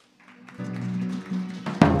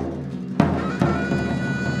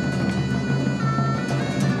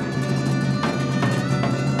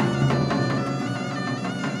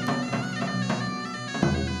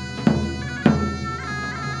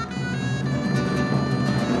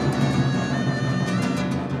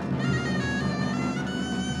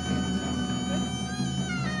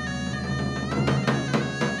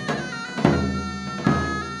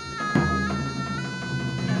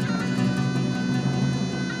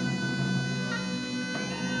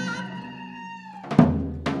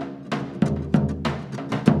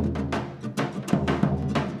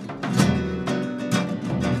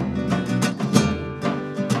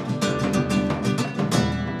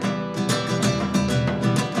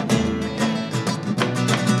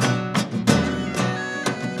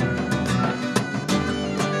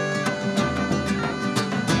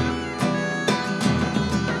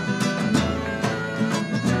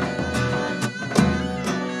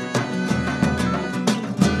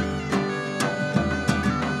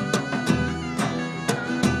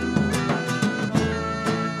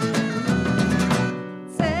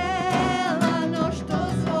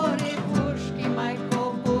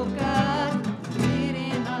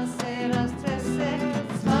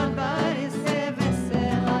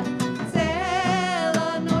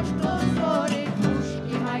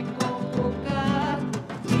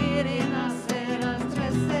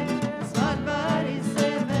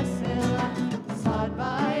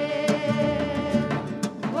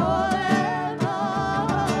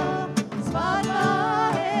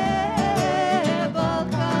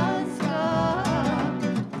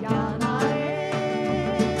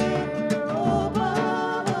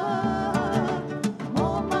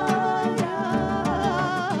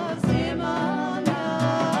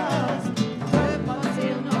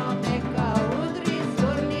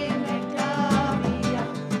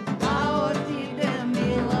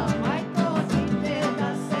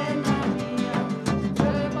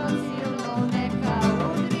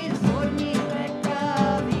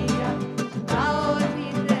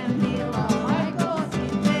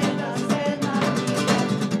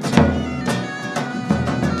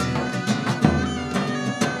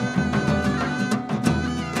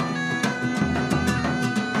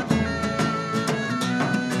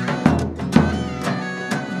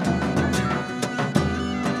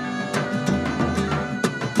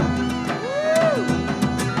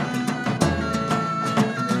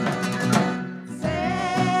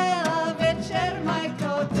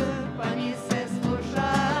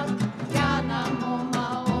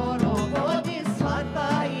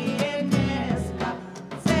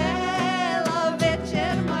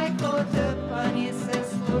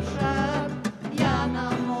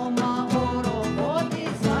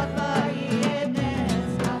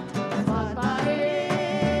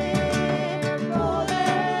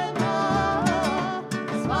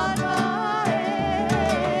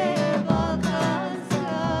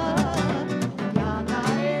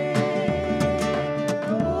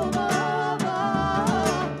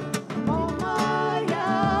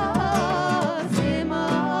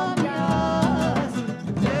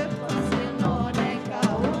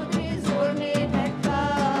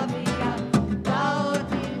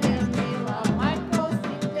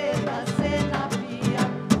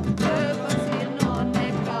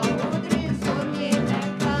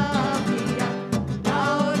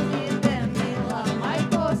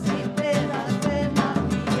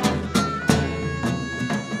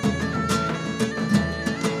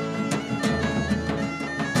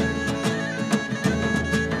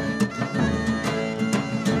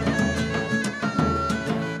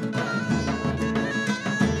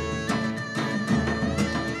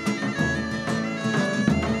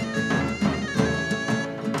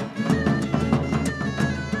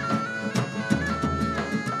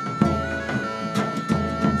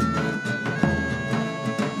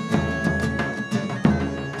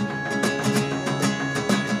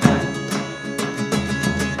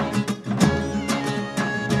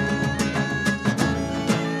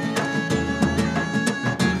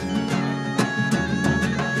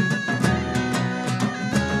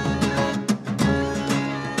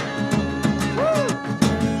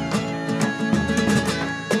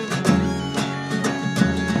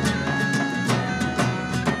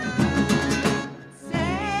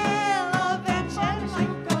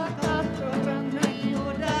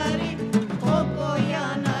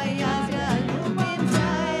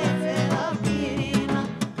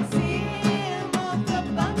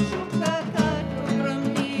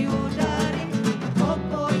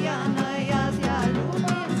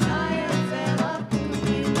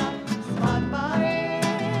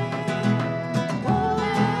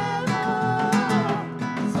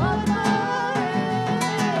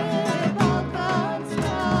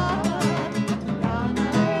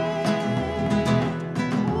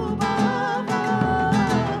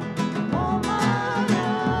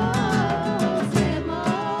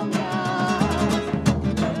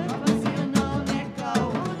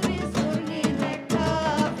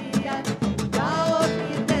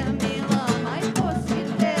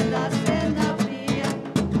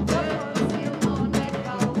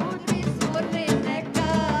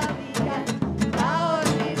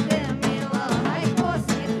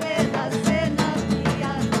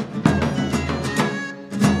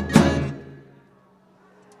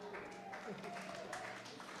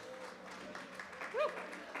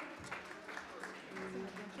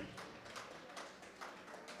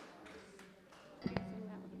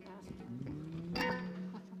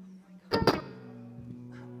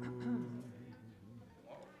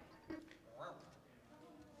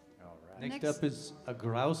 Next up is a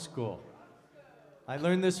Grausko. I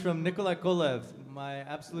learned this from Nikolai Kolev, my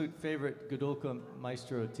absolute favorite Godulka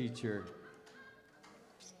maestro teacher.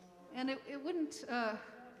 And it wouldn't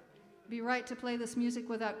be right to play this music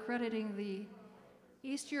without crediting the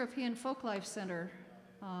East European Folklife Center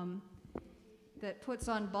that puts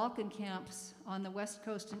on Balkan camps on the West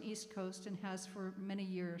Coast and East Coast and has for many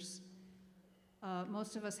years.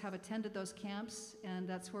 Most of us have attended those camps, and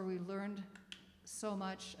that's where we learned so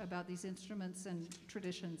much about these instruments and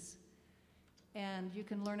traditions. And you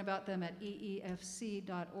can learn about them at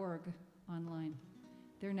eefc.org online.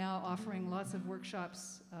 They're now offering lots of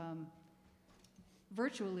workshops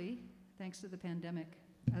virtually, thanks to the pandemic,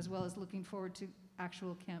 as well as looking forward to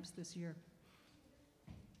actual camps this year.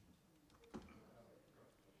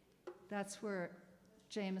 That's where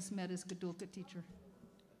James met his Godulka teacher.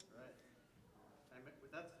 That's right.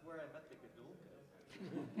 That's where I met the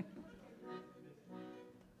Godulka.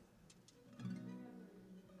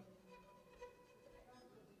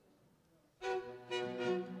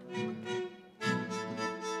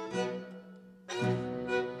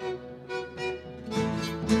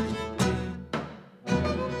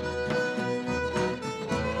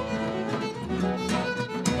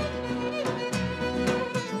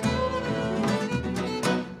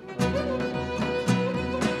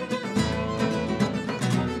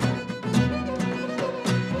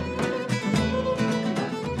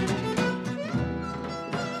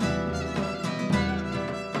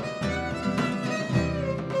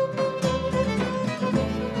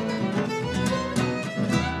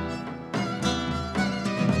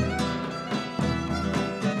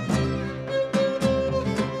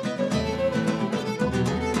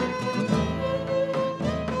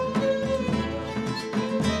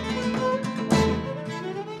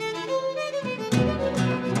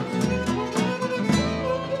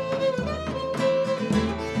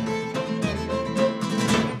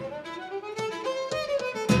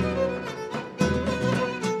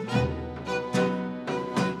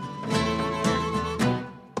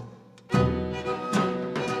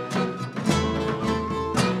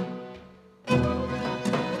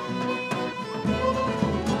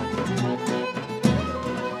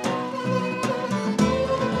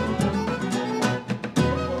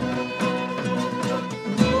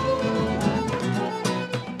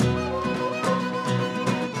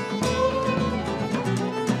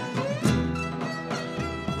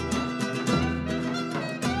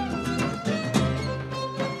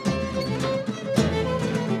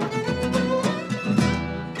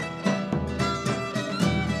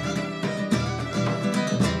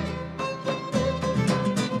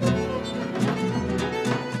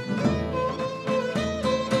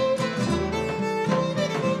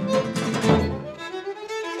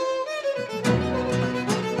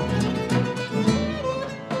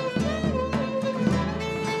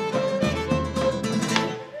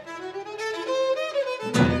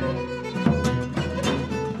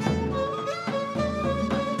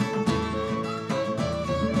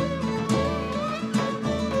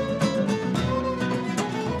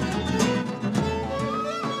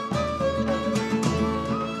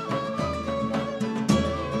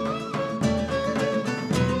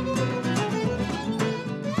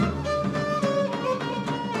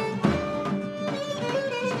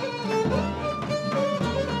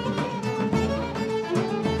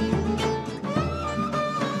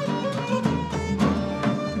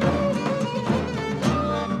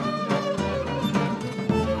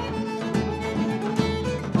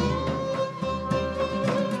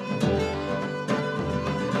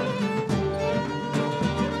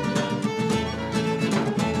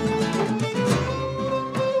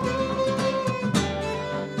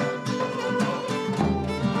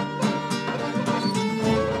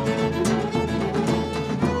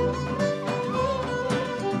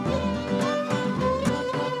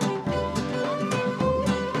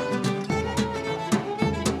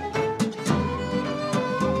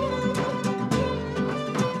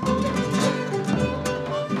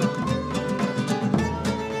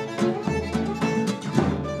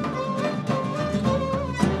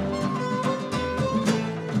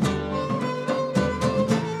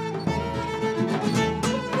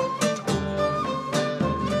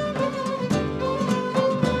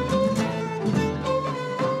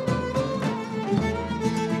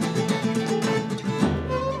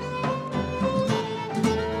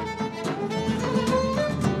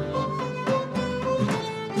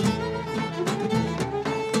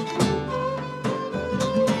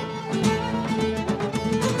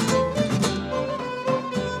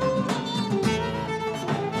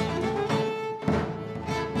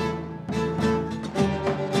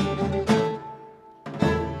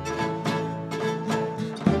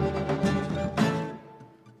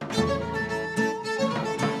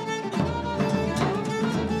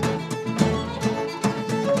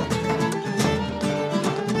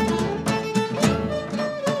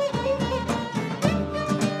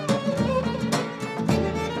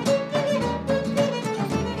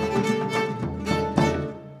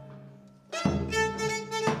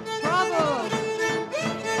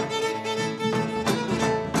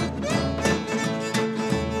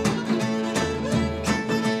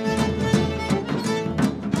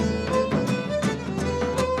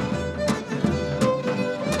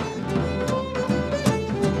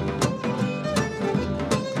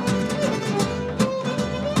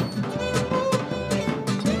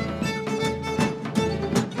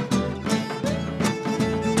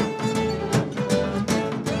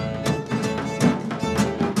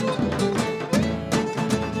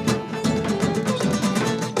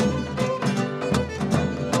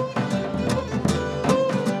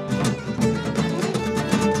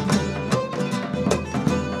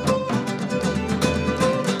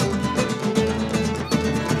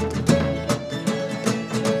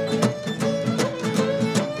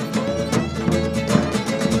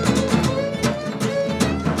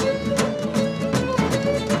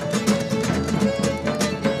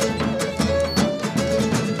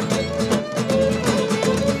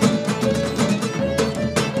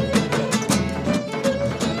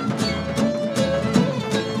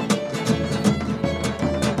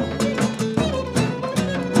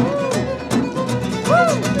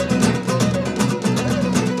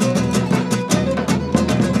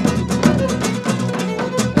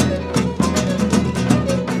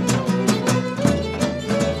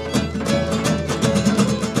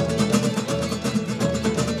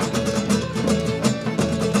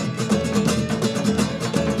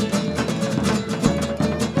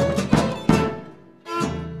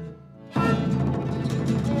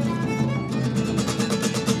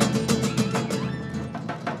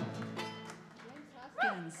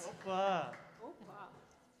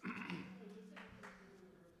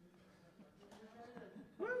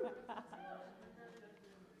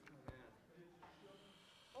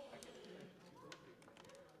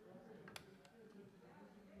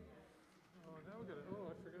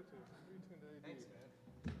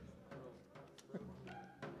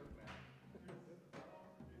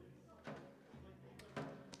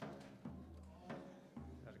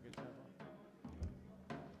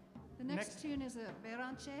 next tune is a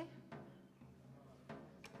Beranche.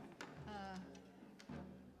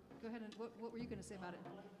 Go ahead and, what were you going to say about it?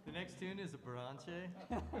 The next tune is a Baranche.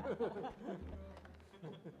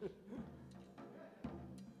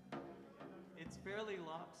 It's fairly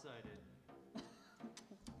lopsided.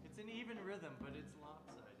 It's an even rhythm, but it's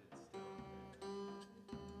lopsided still.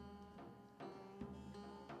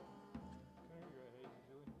 Can I hear your hazy,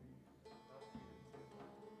 Julie?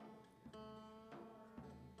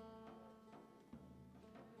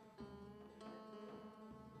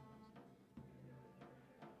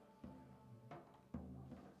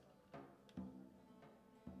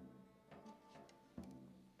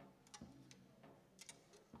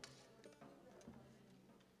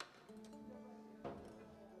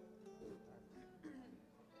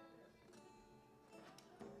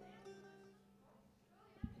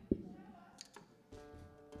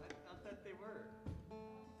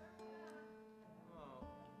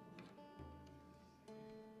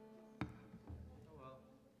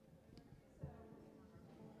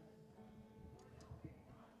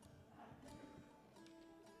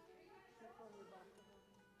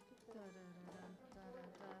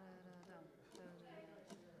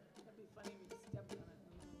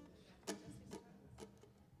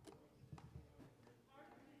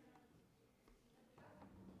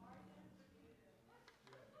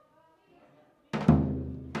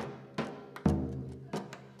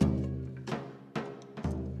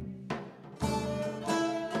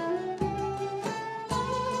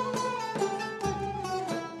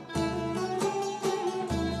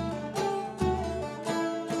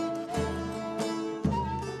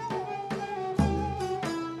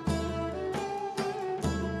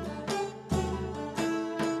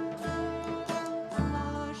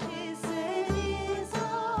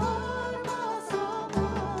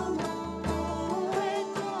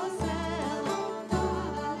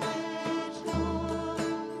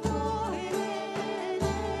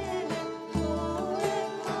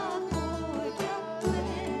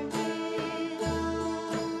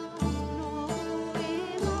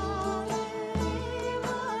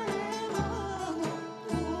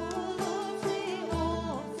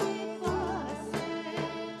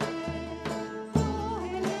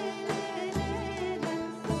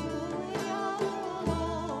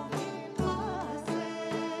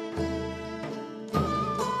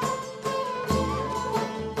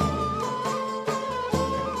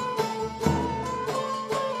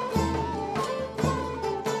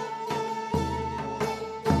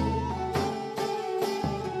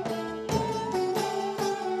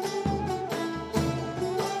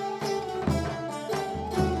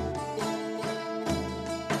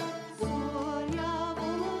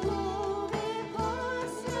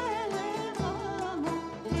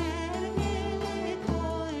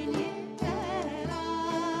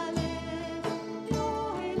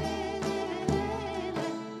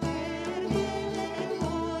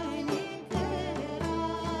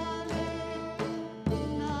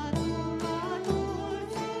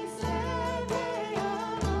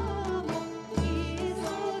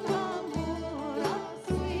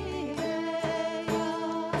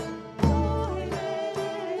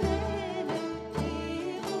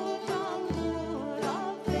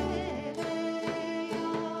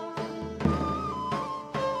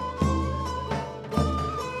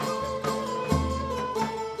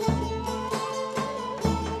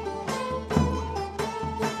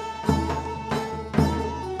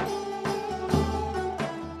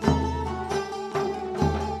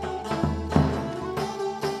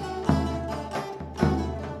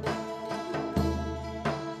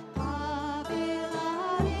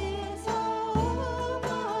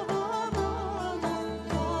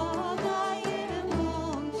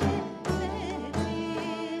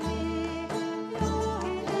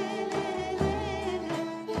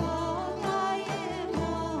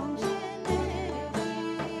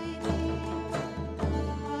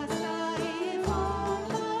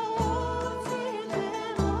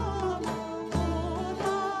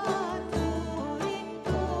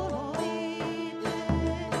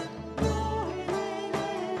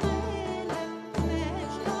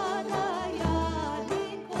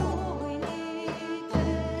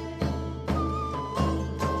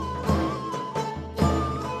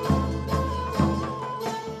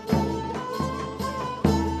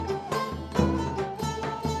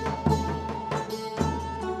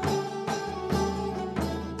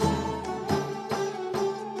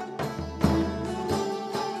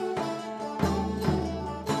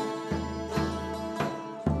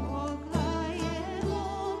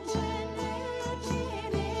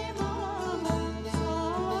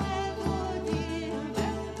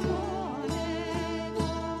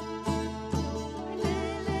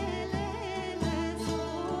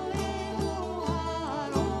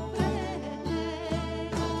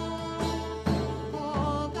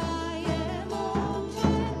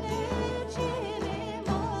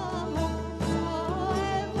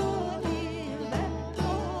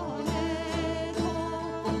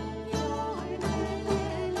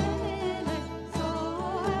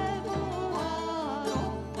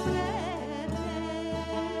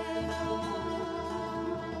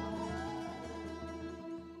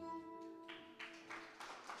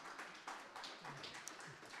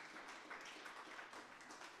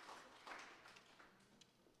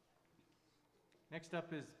 Next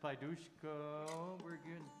up is Paidushko. We're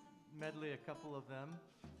going to medley a couple of them.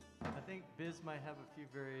 I think Biz might have a few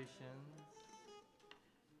variations.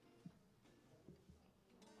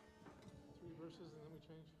 3 verses and then we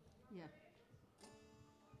change. Yeah.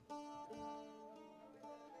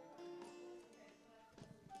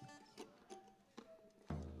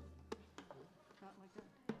 About like that.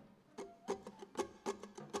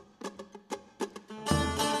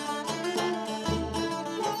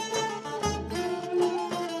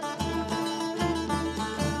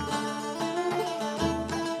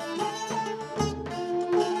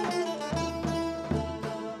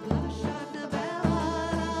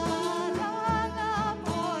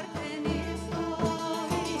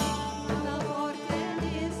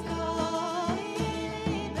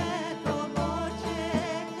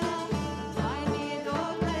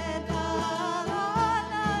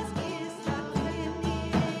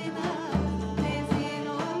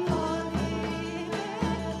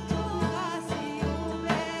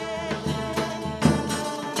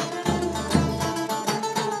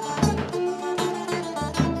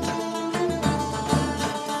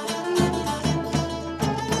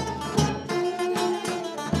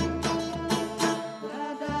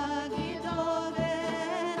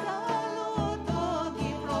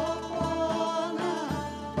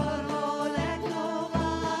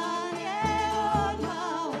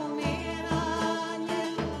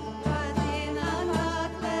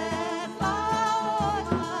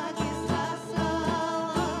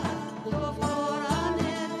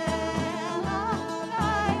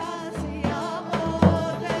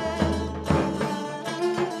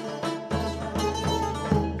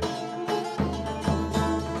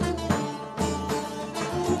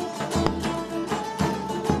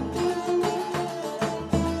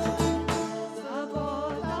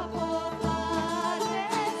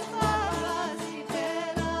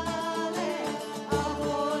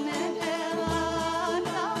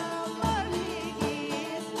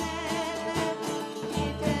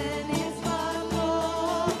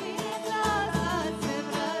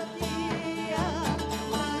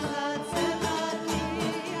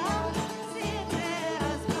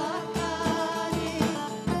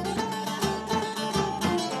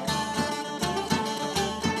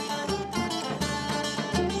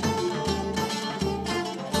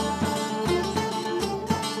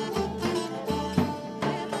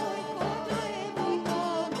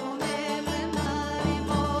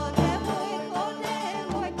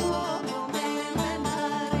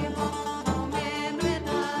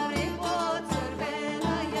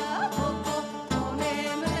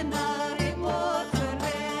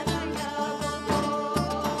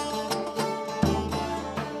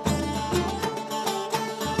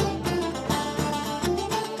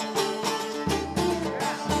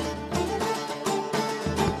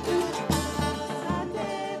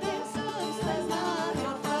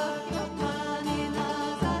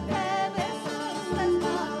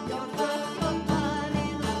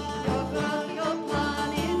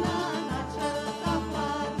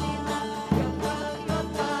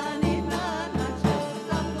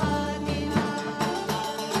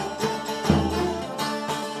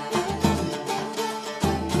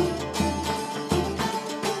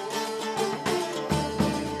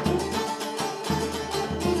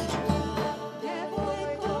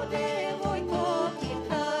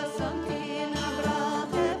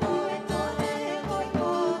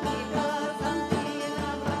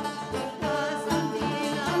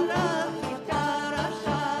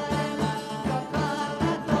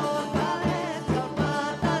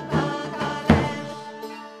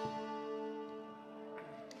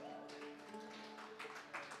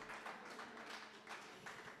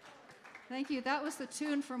 Thank you. That was the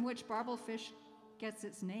tune from which Barbelfish gets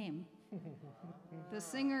its name. The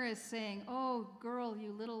singer is saying, "Oh, girl,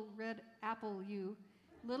 you little red apple, you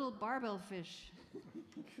little Barbelfish."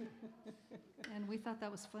 And we thought that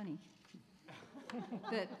was funny.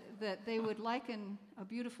 that they would liken a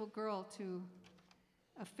beautiful girl to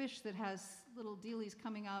a fish that has little dealies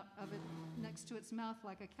coming out of it next to its mouth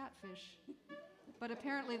like a catfish. But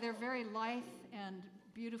apparently they're very lithe and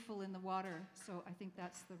beautiful in the water, so I think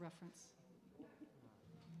that's the reference.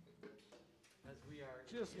 As we are.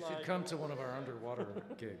 Just You like should come to one of our underwater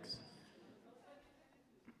gigs.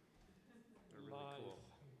 They're really live, cool.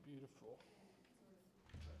 beautiful.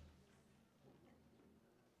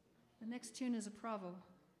 The next tune is a Pravo.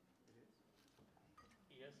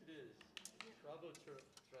 Yes, it is. Bravo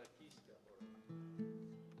Trakista.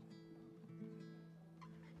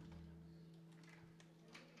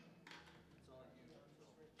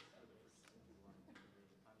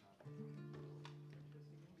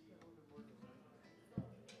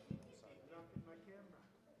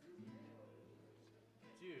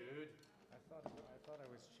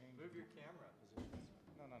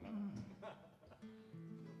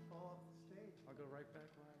 go right back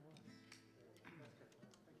where I was.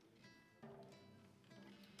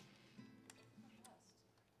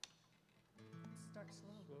 Start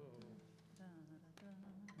slow. Slow.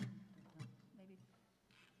 Maybe.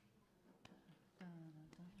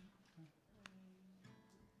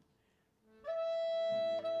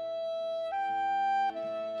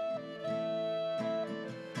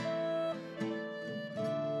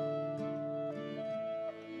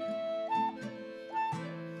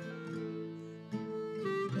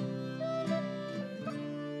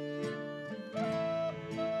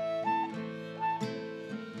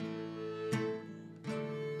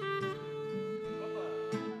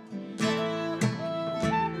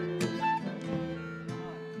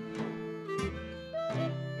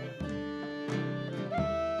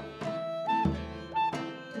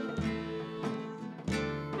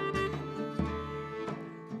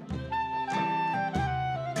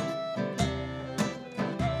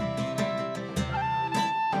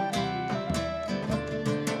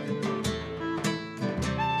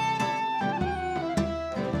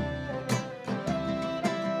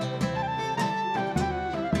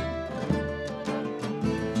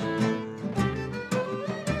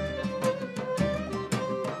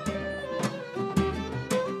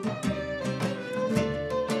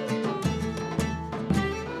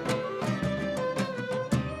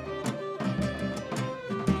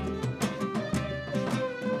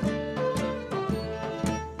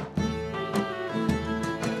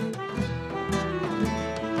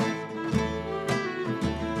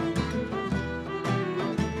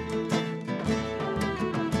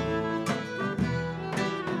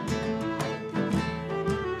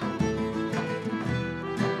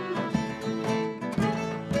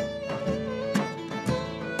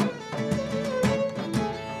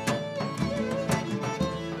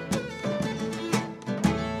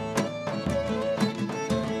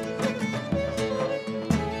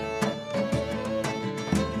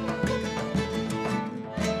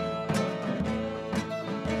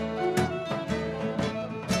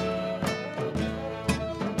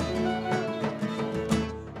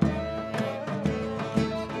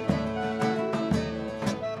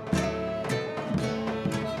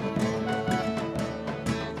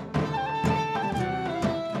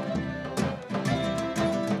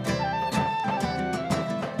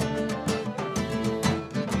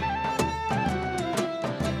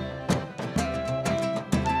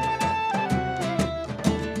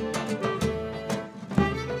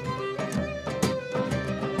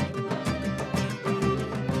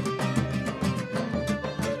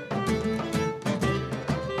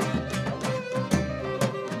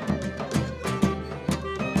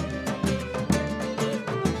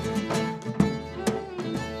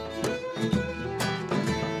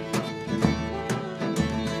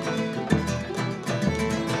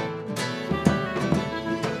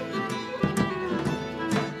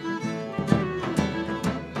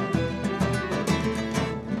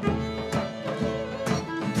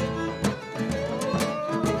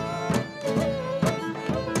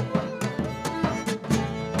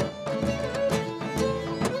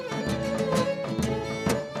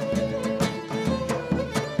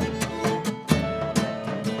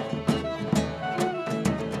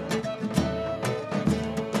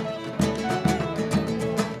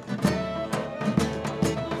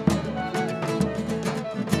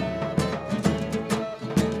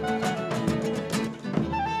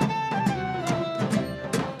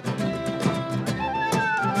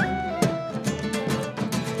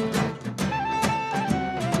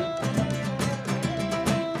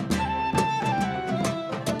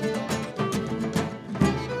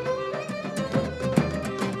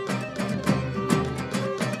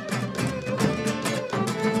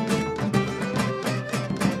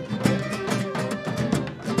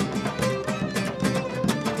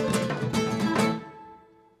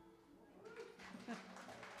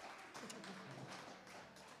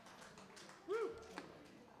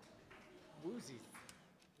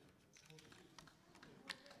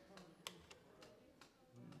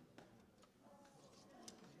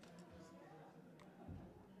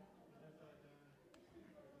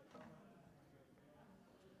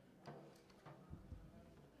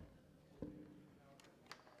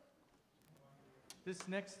 This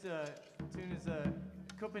next tune is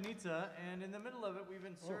Kopanica, and in the middle of it, we've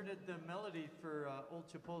inserted the melody for Old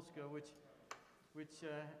Chapolska, which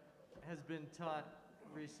has been taught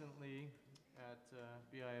recently at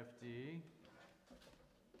BIFD.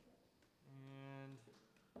 And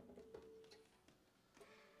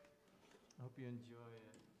I hope you enjoy it.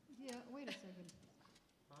 Yeah, wait a second.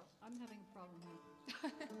 Huh? I'm having a problem here.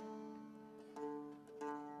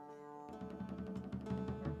 We're not doing Kenny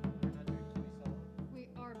Solomon?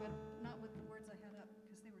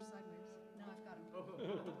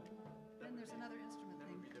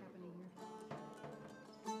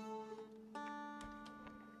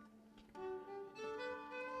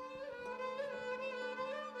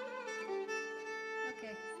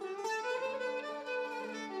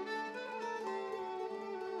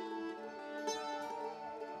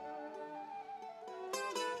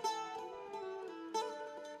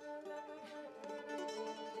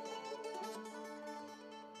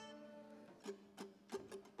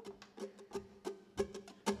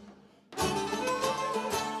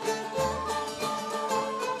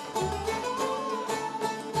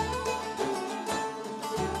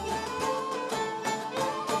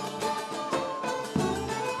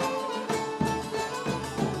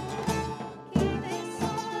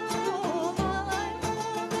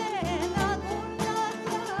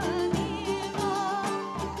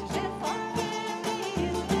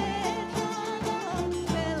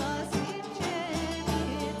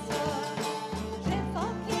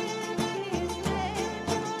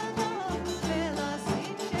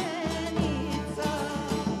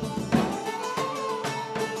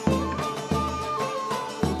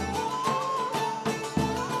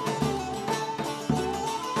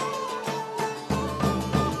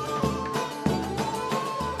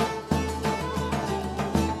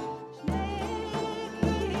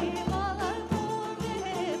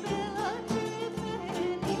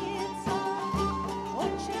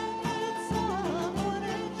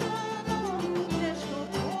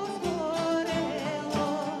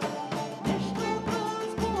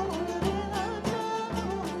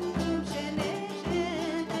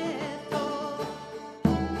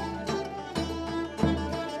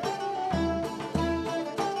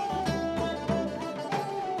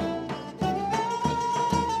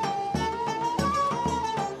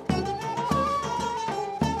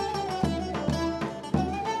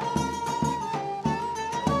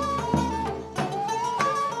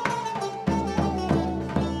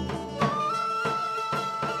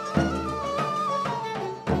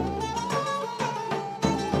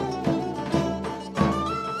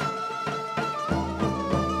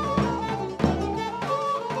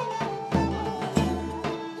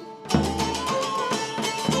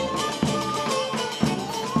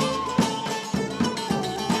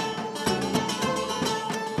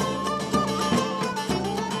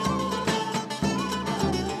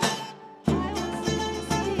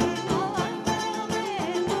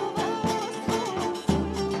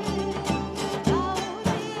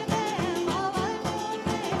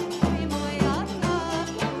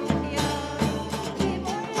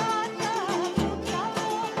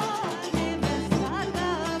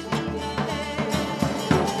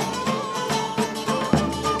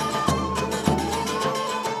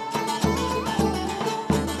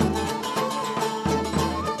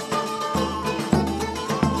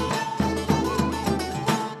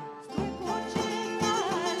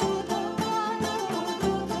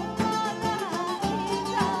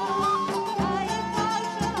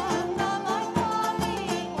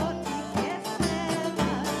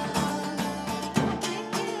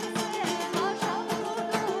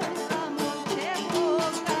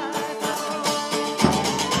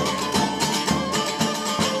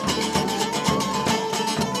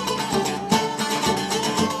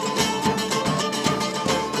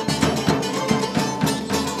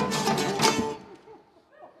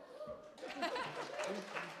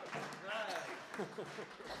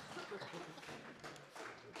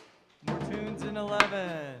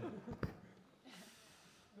 Never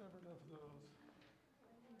enough of those.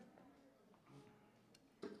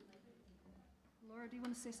 Laura, do you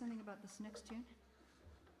want to say something about this next tune?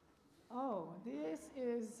 Oh, this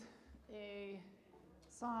is a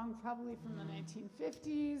song probably from the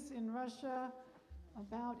 1950s in Russia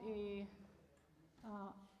about a,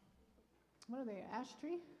 what are they, ash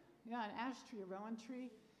tree? Yeah, an ash tree, a rowan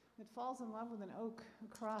tree that falls in love with an oak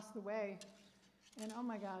across the way. And oh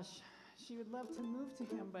my gosh, she would love to move to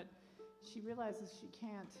him, but she realizes she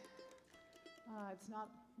can't. It's not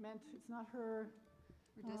her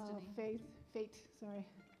Or destiny? fate, sorry.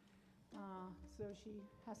 So she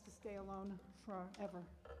has to stay alone forever.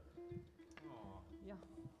 Aw, Yeah,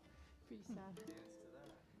 pretty sad. dance to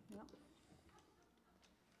that. Yeah.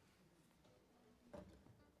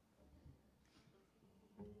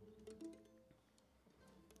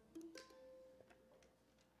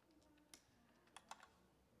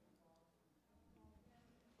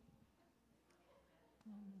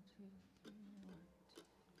 One, two, three,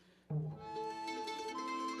 1,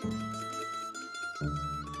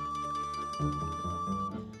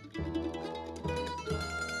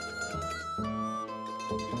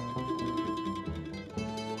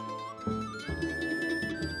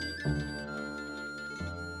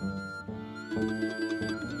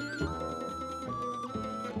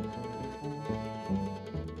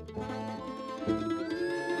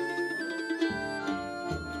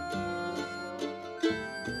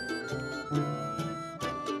 2.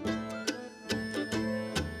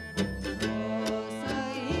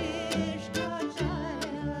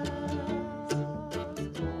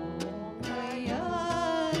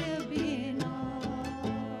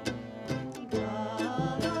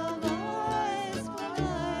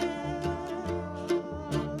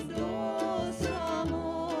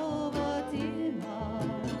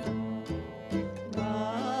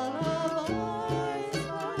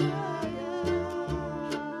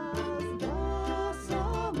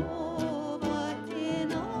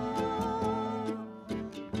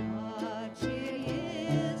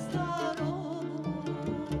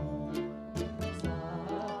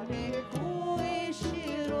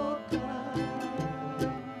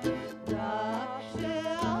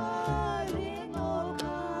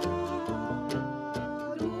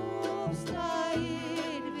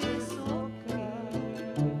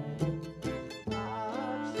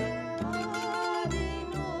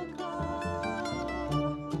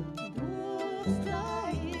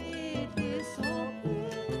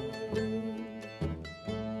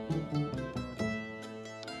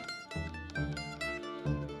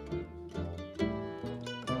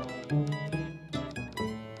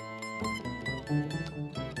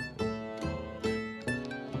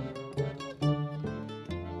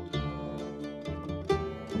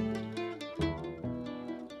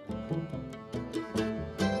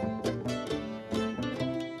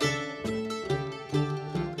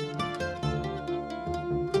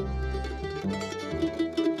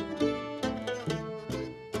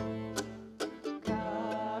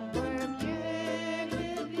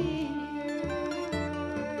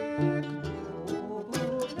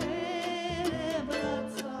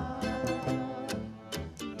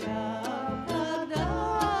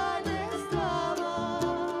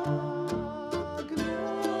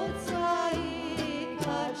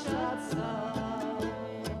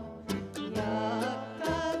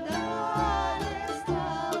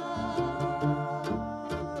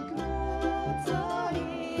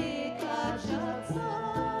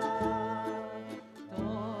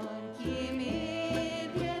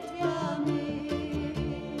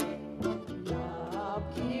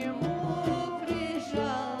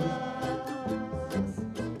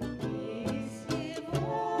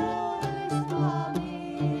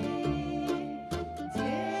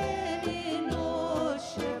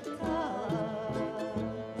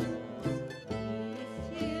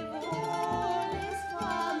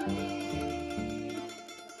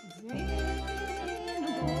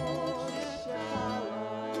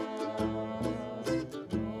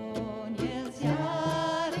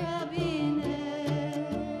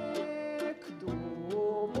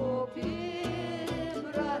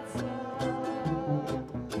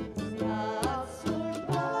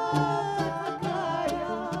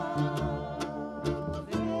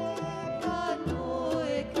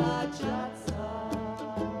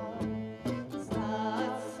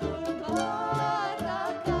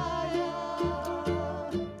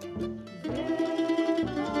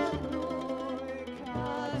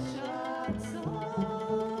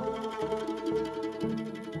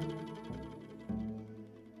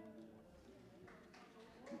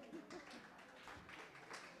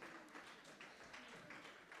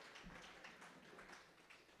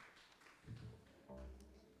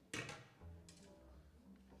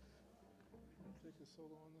 take the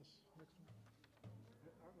solo on this next one?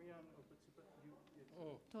 Aren't we on Opatsupa?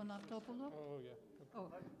 Oh, Tonoptopolo? oh, yeah. Oh,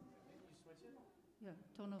 You switch it? yeah,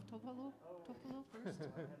 Tonoptopolo first.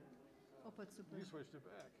 Opatsupa. You switched it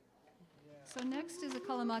back. So next is a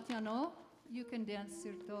Kalamatiano. You can dance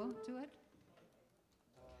sirto to it.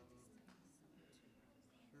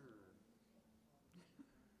 Sure.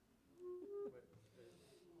 Wait, first or?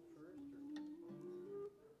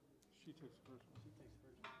 She takes first one. She takes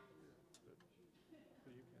first. So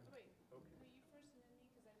you can. Okay.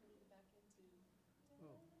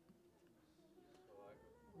 Oh.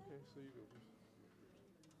 Okay, so you go first.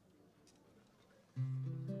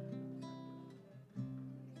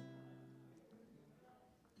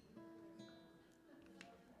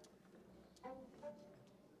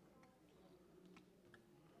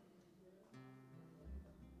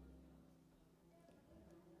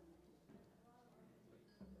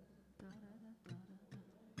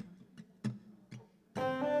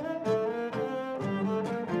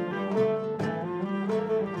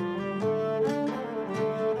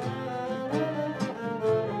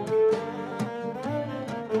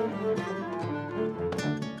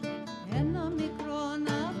 Ένα μικρό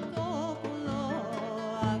ναυτόπουλο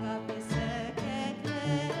αγάπη σε και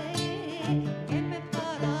κλαίει και με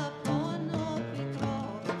παραπονό πικρό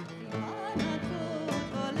η μάνα του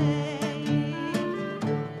το λέει.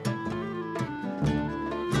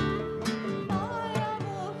 Μάια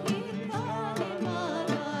μου έχει κάνει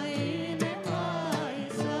μάνα είναι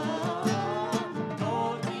μάισα το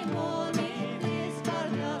τιμόνι της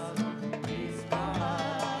καρδιάς μου της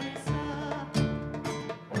παράισα.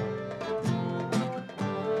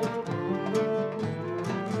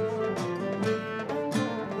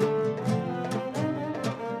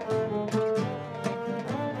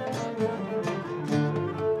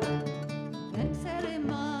 Δεν ξέρει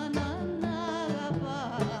μάνα να αγαπά,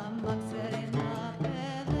 μα ξέρει να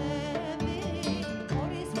παιδεύει.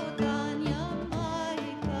 Χωρίς ποτάνια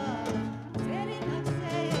μαγικά, ξέρει να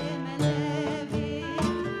ξεμελεύει.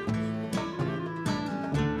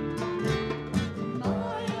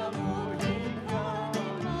 Μάια μου έχει κάνει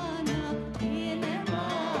μάνα, είναι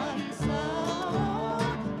μάγισσα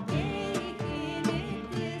και εκείνη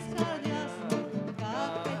της καρδιάς μου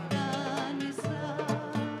καπετάνισσα.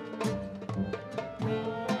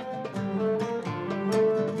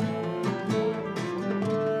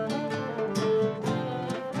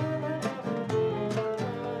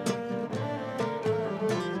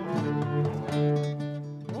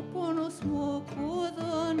 Ο πόνος μου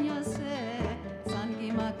κουδούνιασε σαν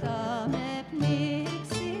κύματα με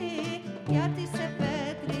πνίξει γιατί σε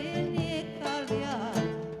πέτρινη καρδιά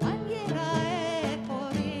άγκυρα έχω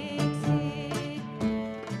ρίξει.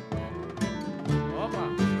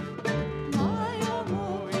 Μάια μου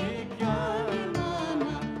έχει κάνει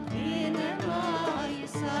μάνα, είναι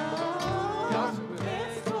μάγισσα και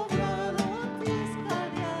στο βράδο της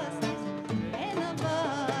καρδιάς της ένα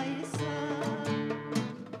βάισα.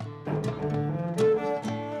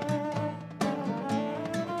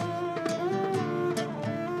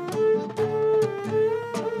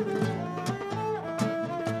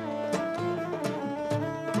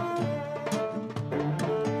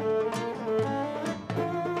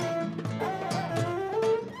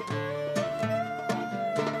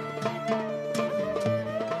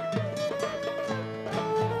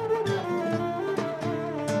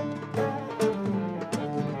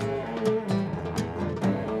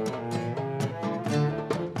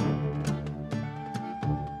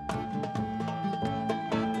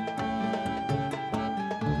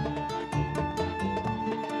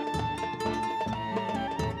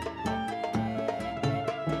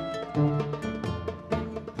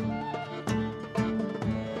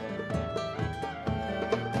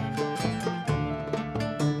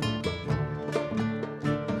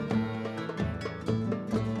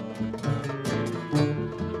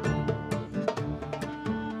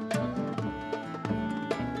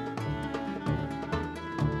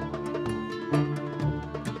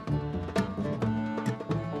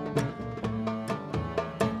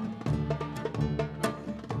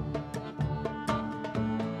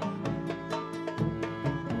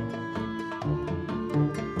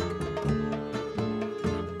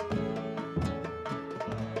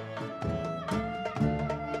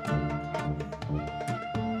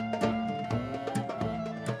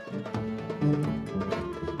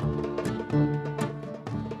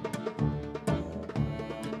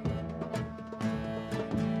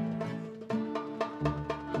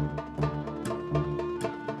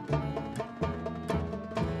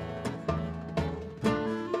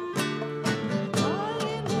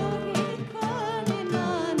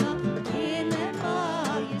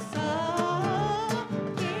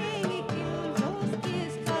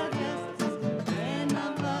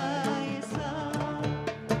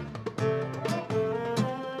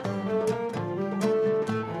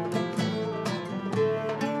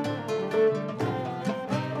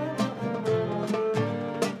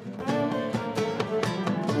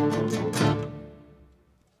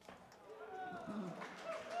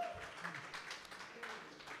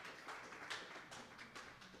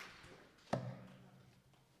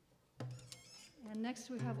 And next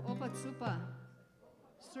we have Opa Tsupa,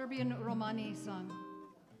 Serbian Romani song.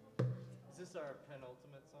 Is this our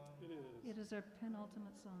penultimate song? It is. It is our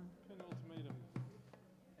penultimate song. Penultimatum.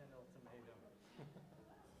 Penultimatum.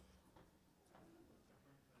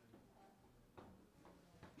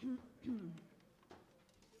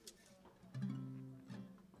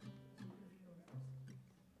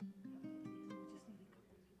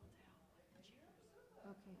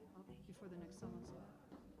 Okay, I'll thank you for the next song as well.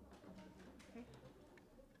 Okay.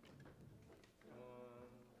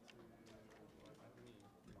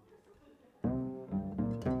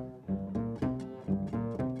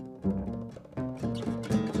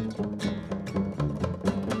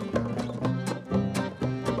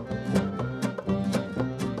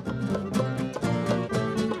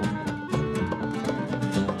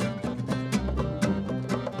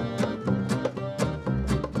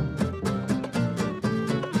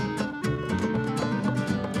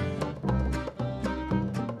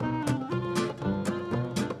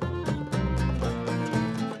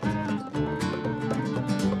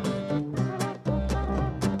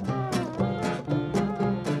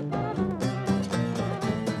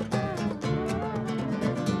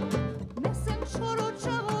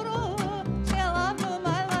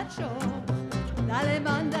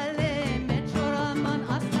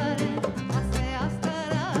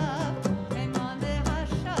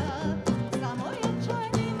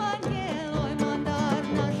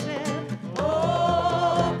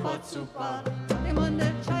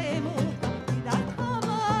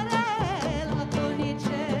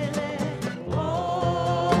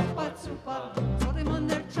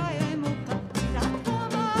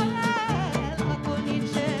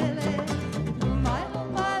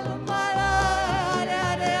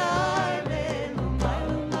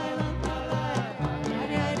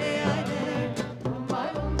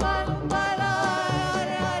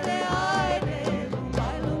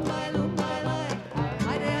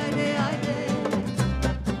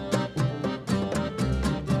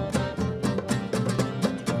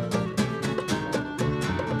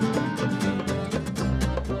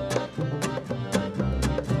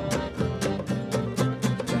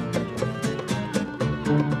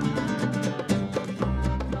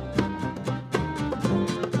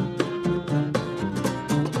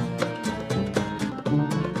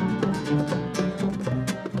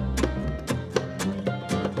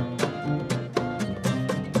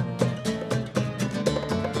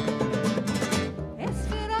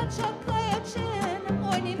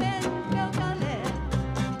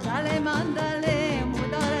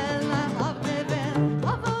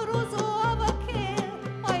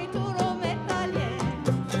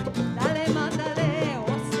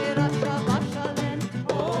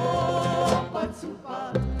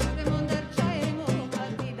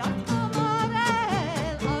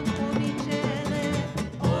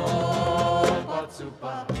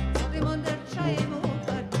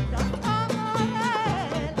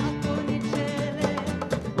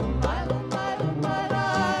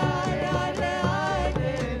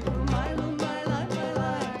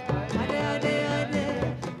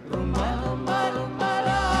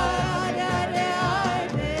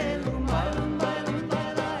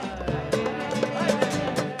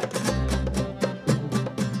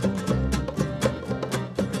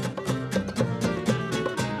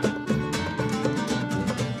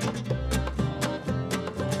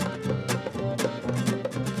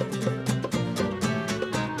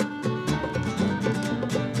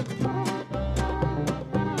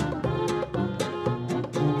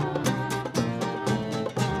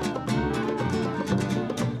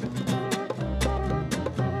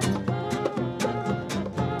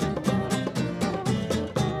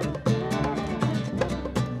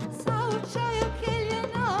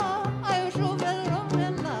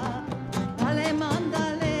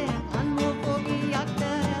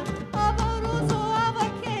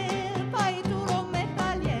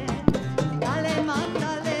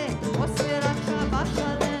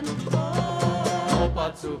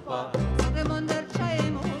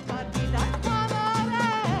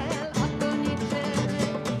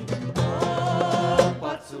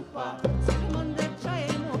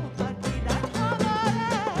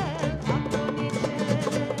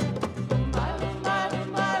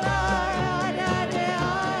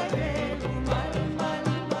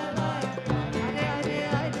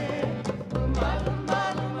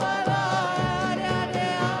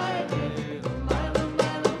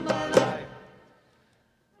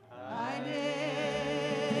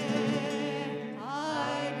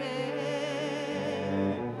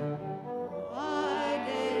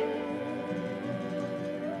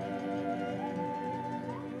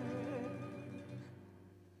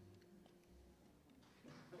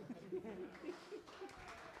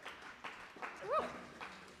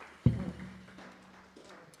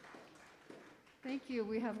 you.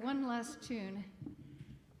 We have one last tune.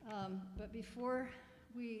 But before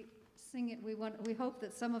we sing it, we hope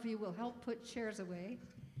that some of you will help put chairs away.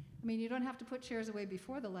 I mean, you don't have to put chairs away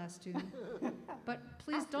before the last tune, but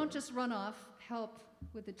please don't just run off. Help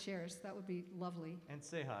with the chairs. That would be lovely. And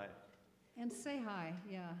say hi. And say hi,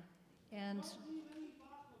 yeah. And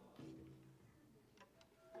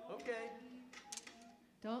Okay.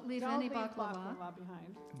 don't leave Don't any leave baklava. baklava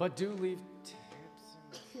behind. But do leave tips.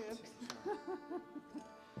 Tips.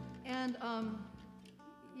 And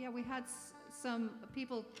yeah, we had some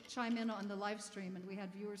people chime in on the live stream, and we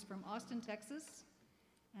had viewers from Austin, Texas,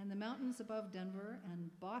 and the mountains above Denver, and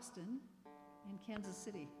Boston, and Kansas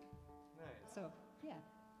City. Nice. So, yeah.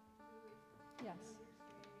 Yes.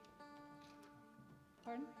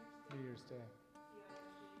 Pardon? New Year's Day.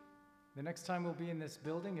 The next time we'll be in this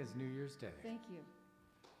building is New Year's Day. Thank you.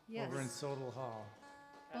 Yes. Over in Sodal Hall.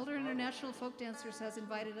 Boulder International Folk Dancers has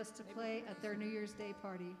invited us to play at their New Year's Day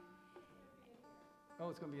party. Oh,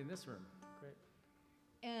 it's going to be in this room. Great.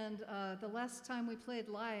 And the last time we played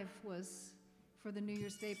live was for the New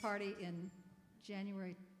Year's Day party in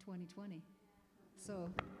January 2020. So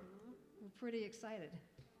we're pretty excited.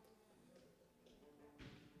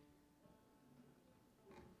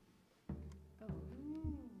 Oh.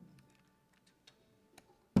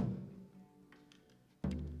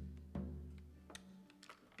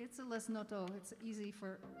 It's a les noto. It's easy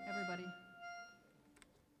for everybody.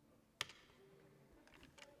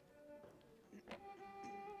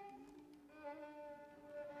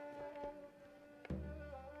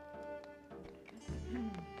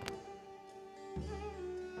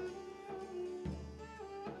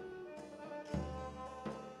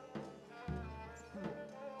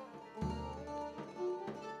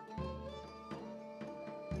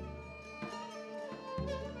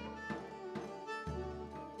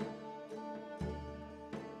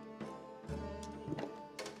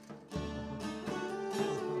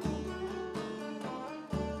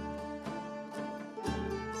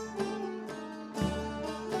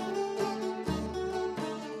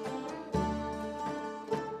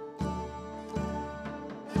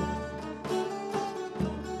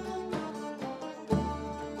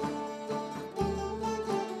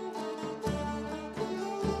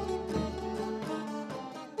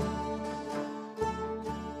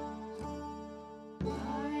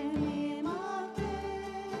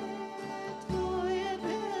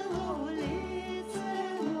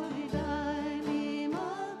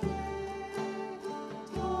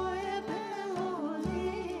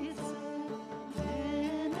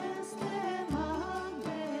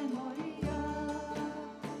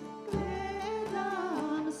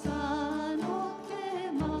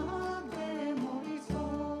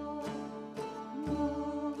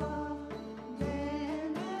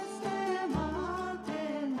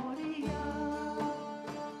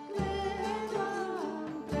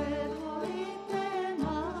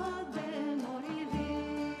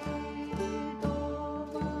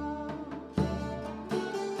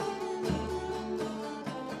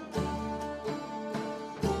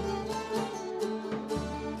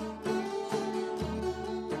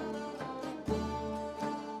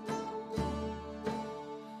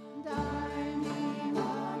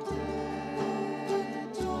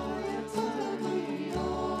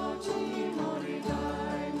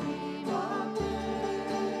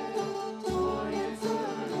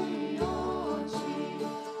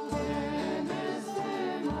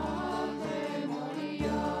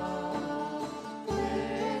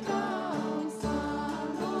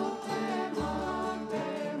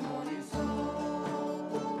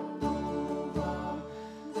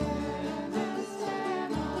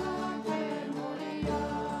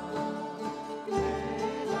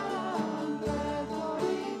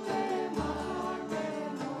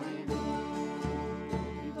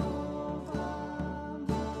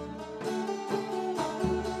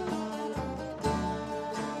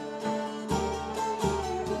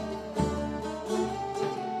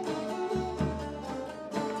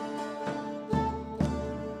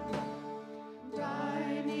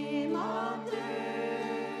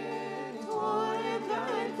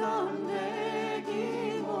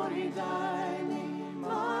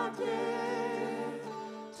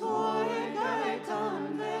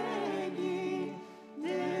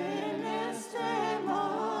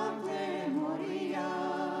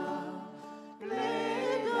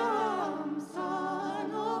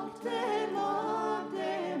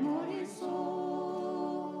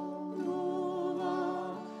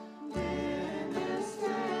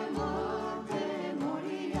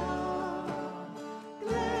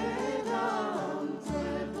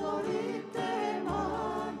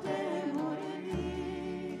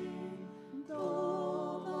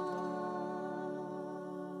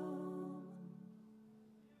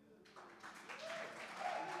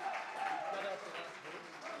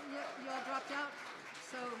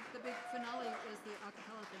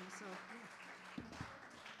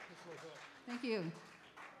 Thank you.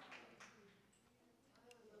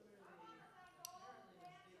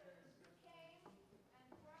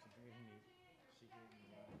 She gave me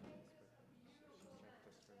one of these, but she checked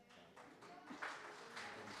us for that.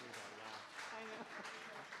 I didn't do that last. I know.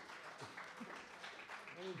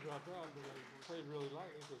 I didn't drop out, but I played really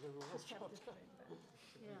lightly because everyone else dropped out.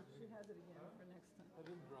 Yeah, she has it again for next time. I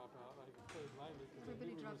didn't drop out. I played lightly because I Everybody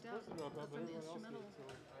knew we were dropped out supposed to drop out, but from the everyone else did. instrumental. So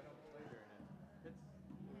I don't play during it. It's,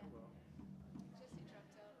 well, Jesse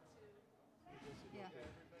dropped out too. I guess you Yeah. okay.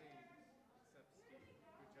 Everybody except Steve.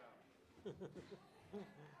 Good job.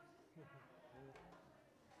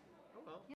 oh well.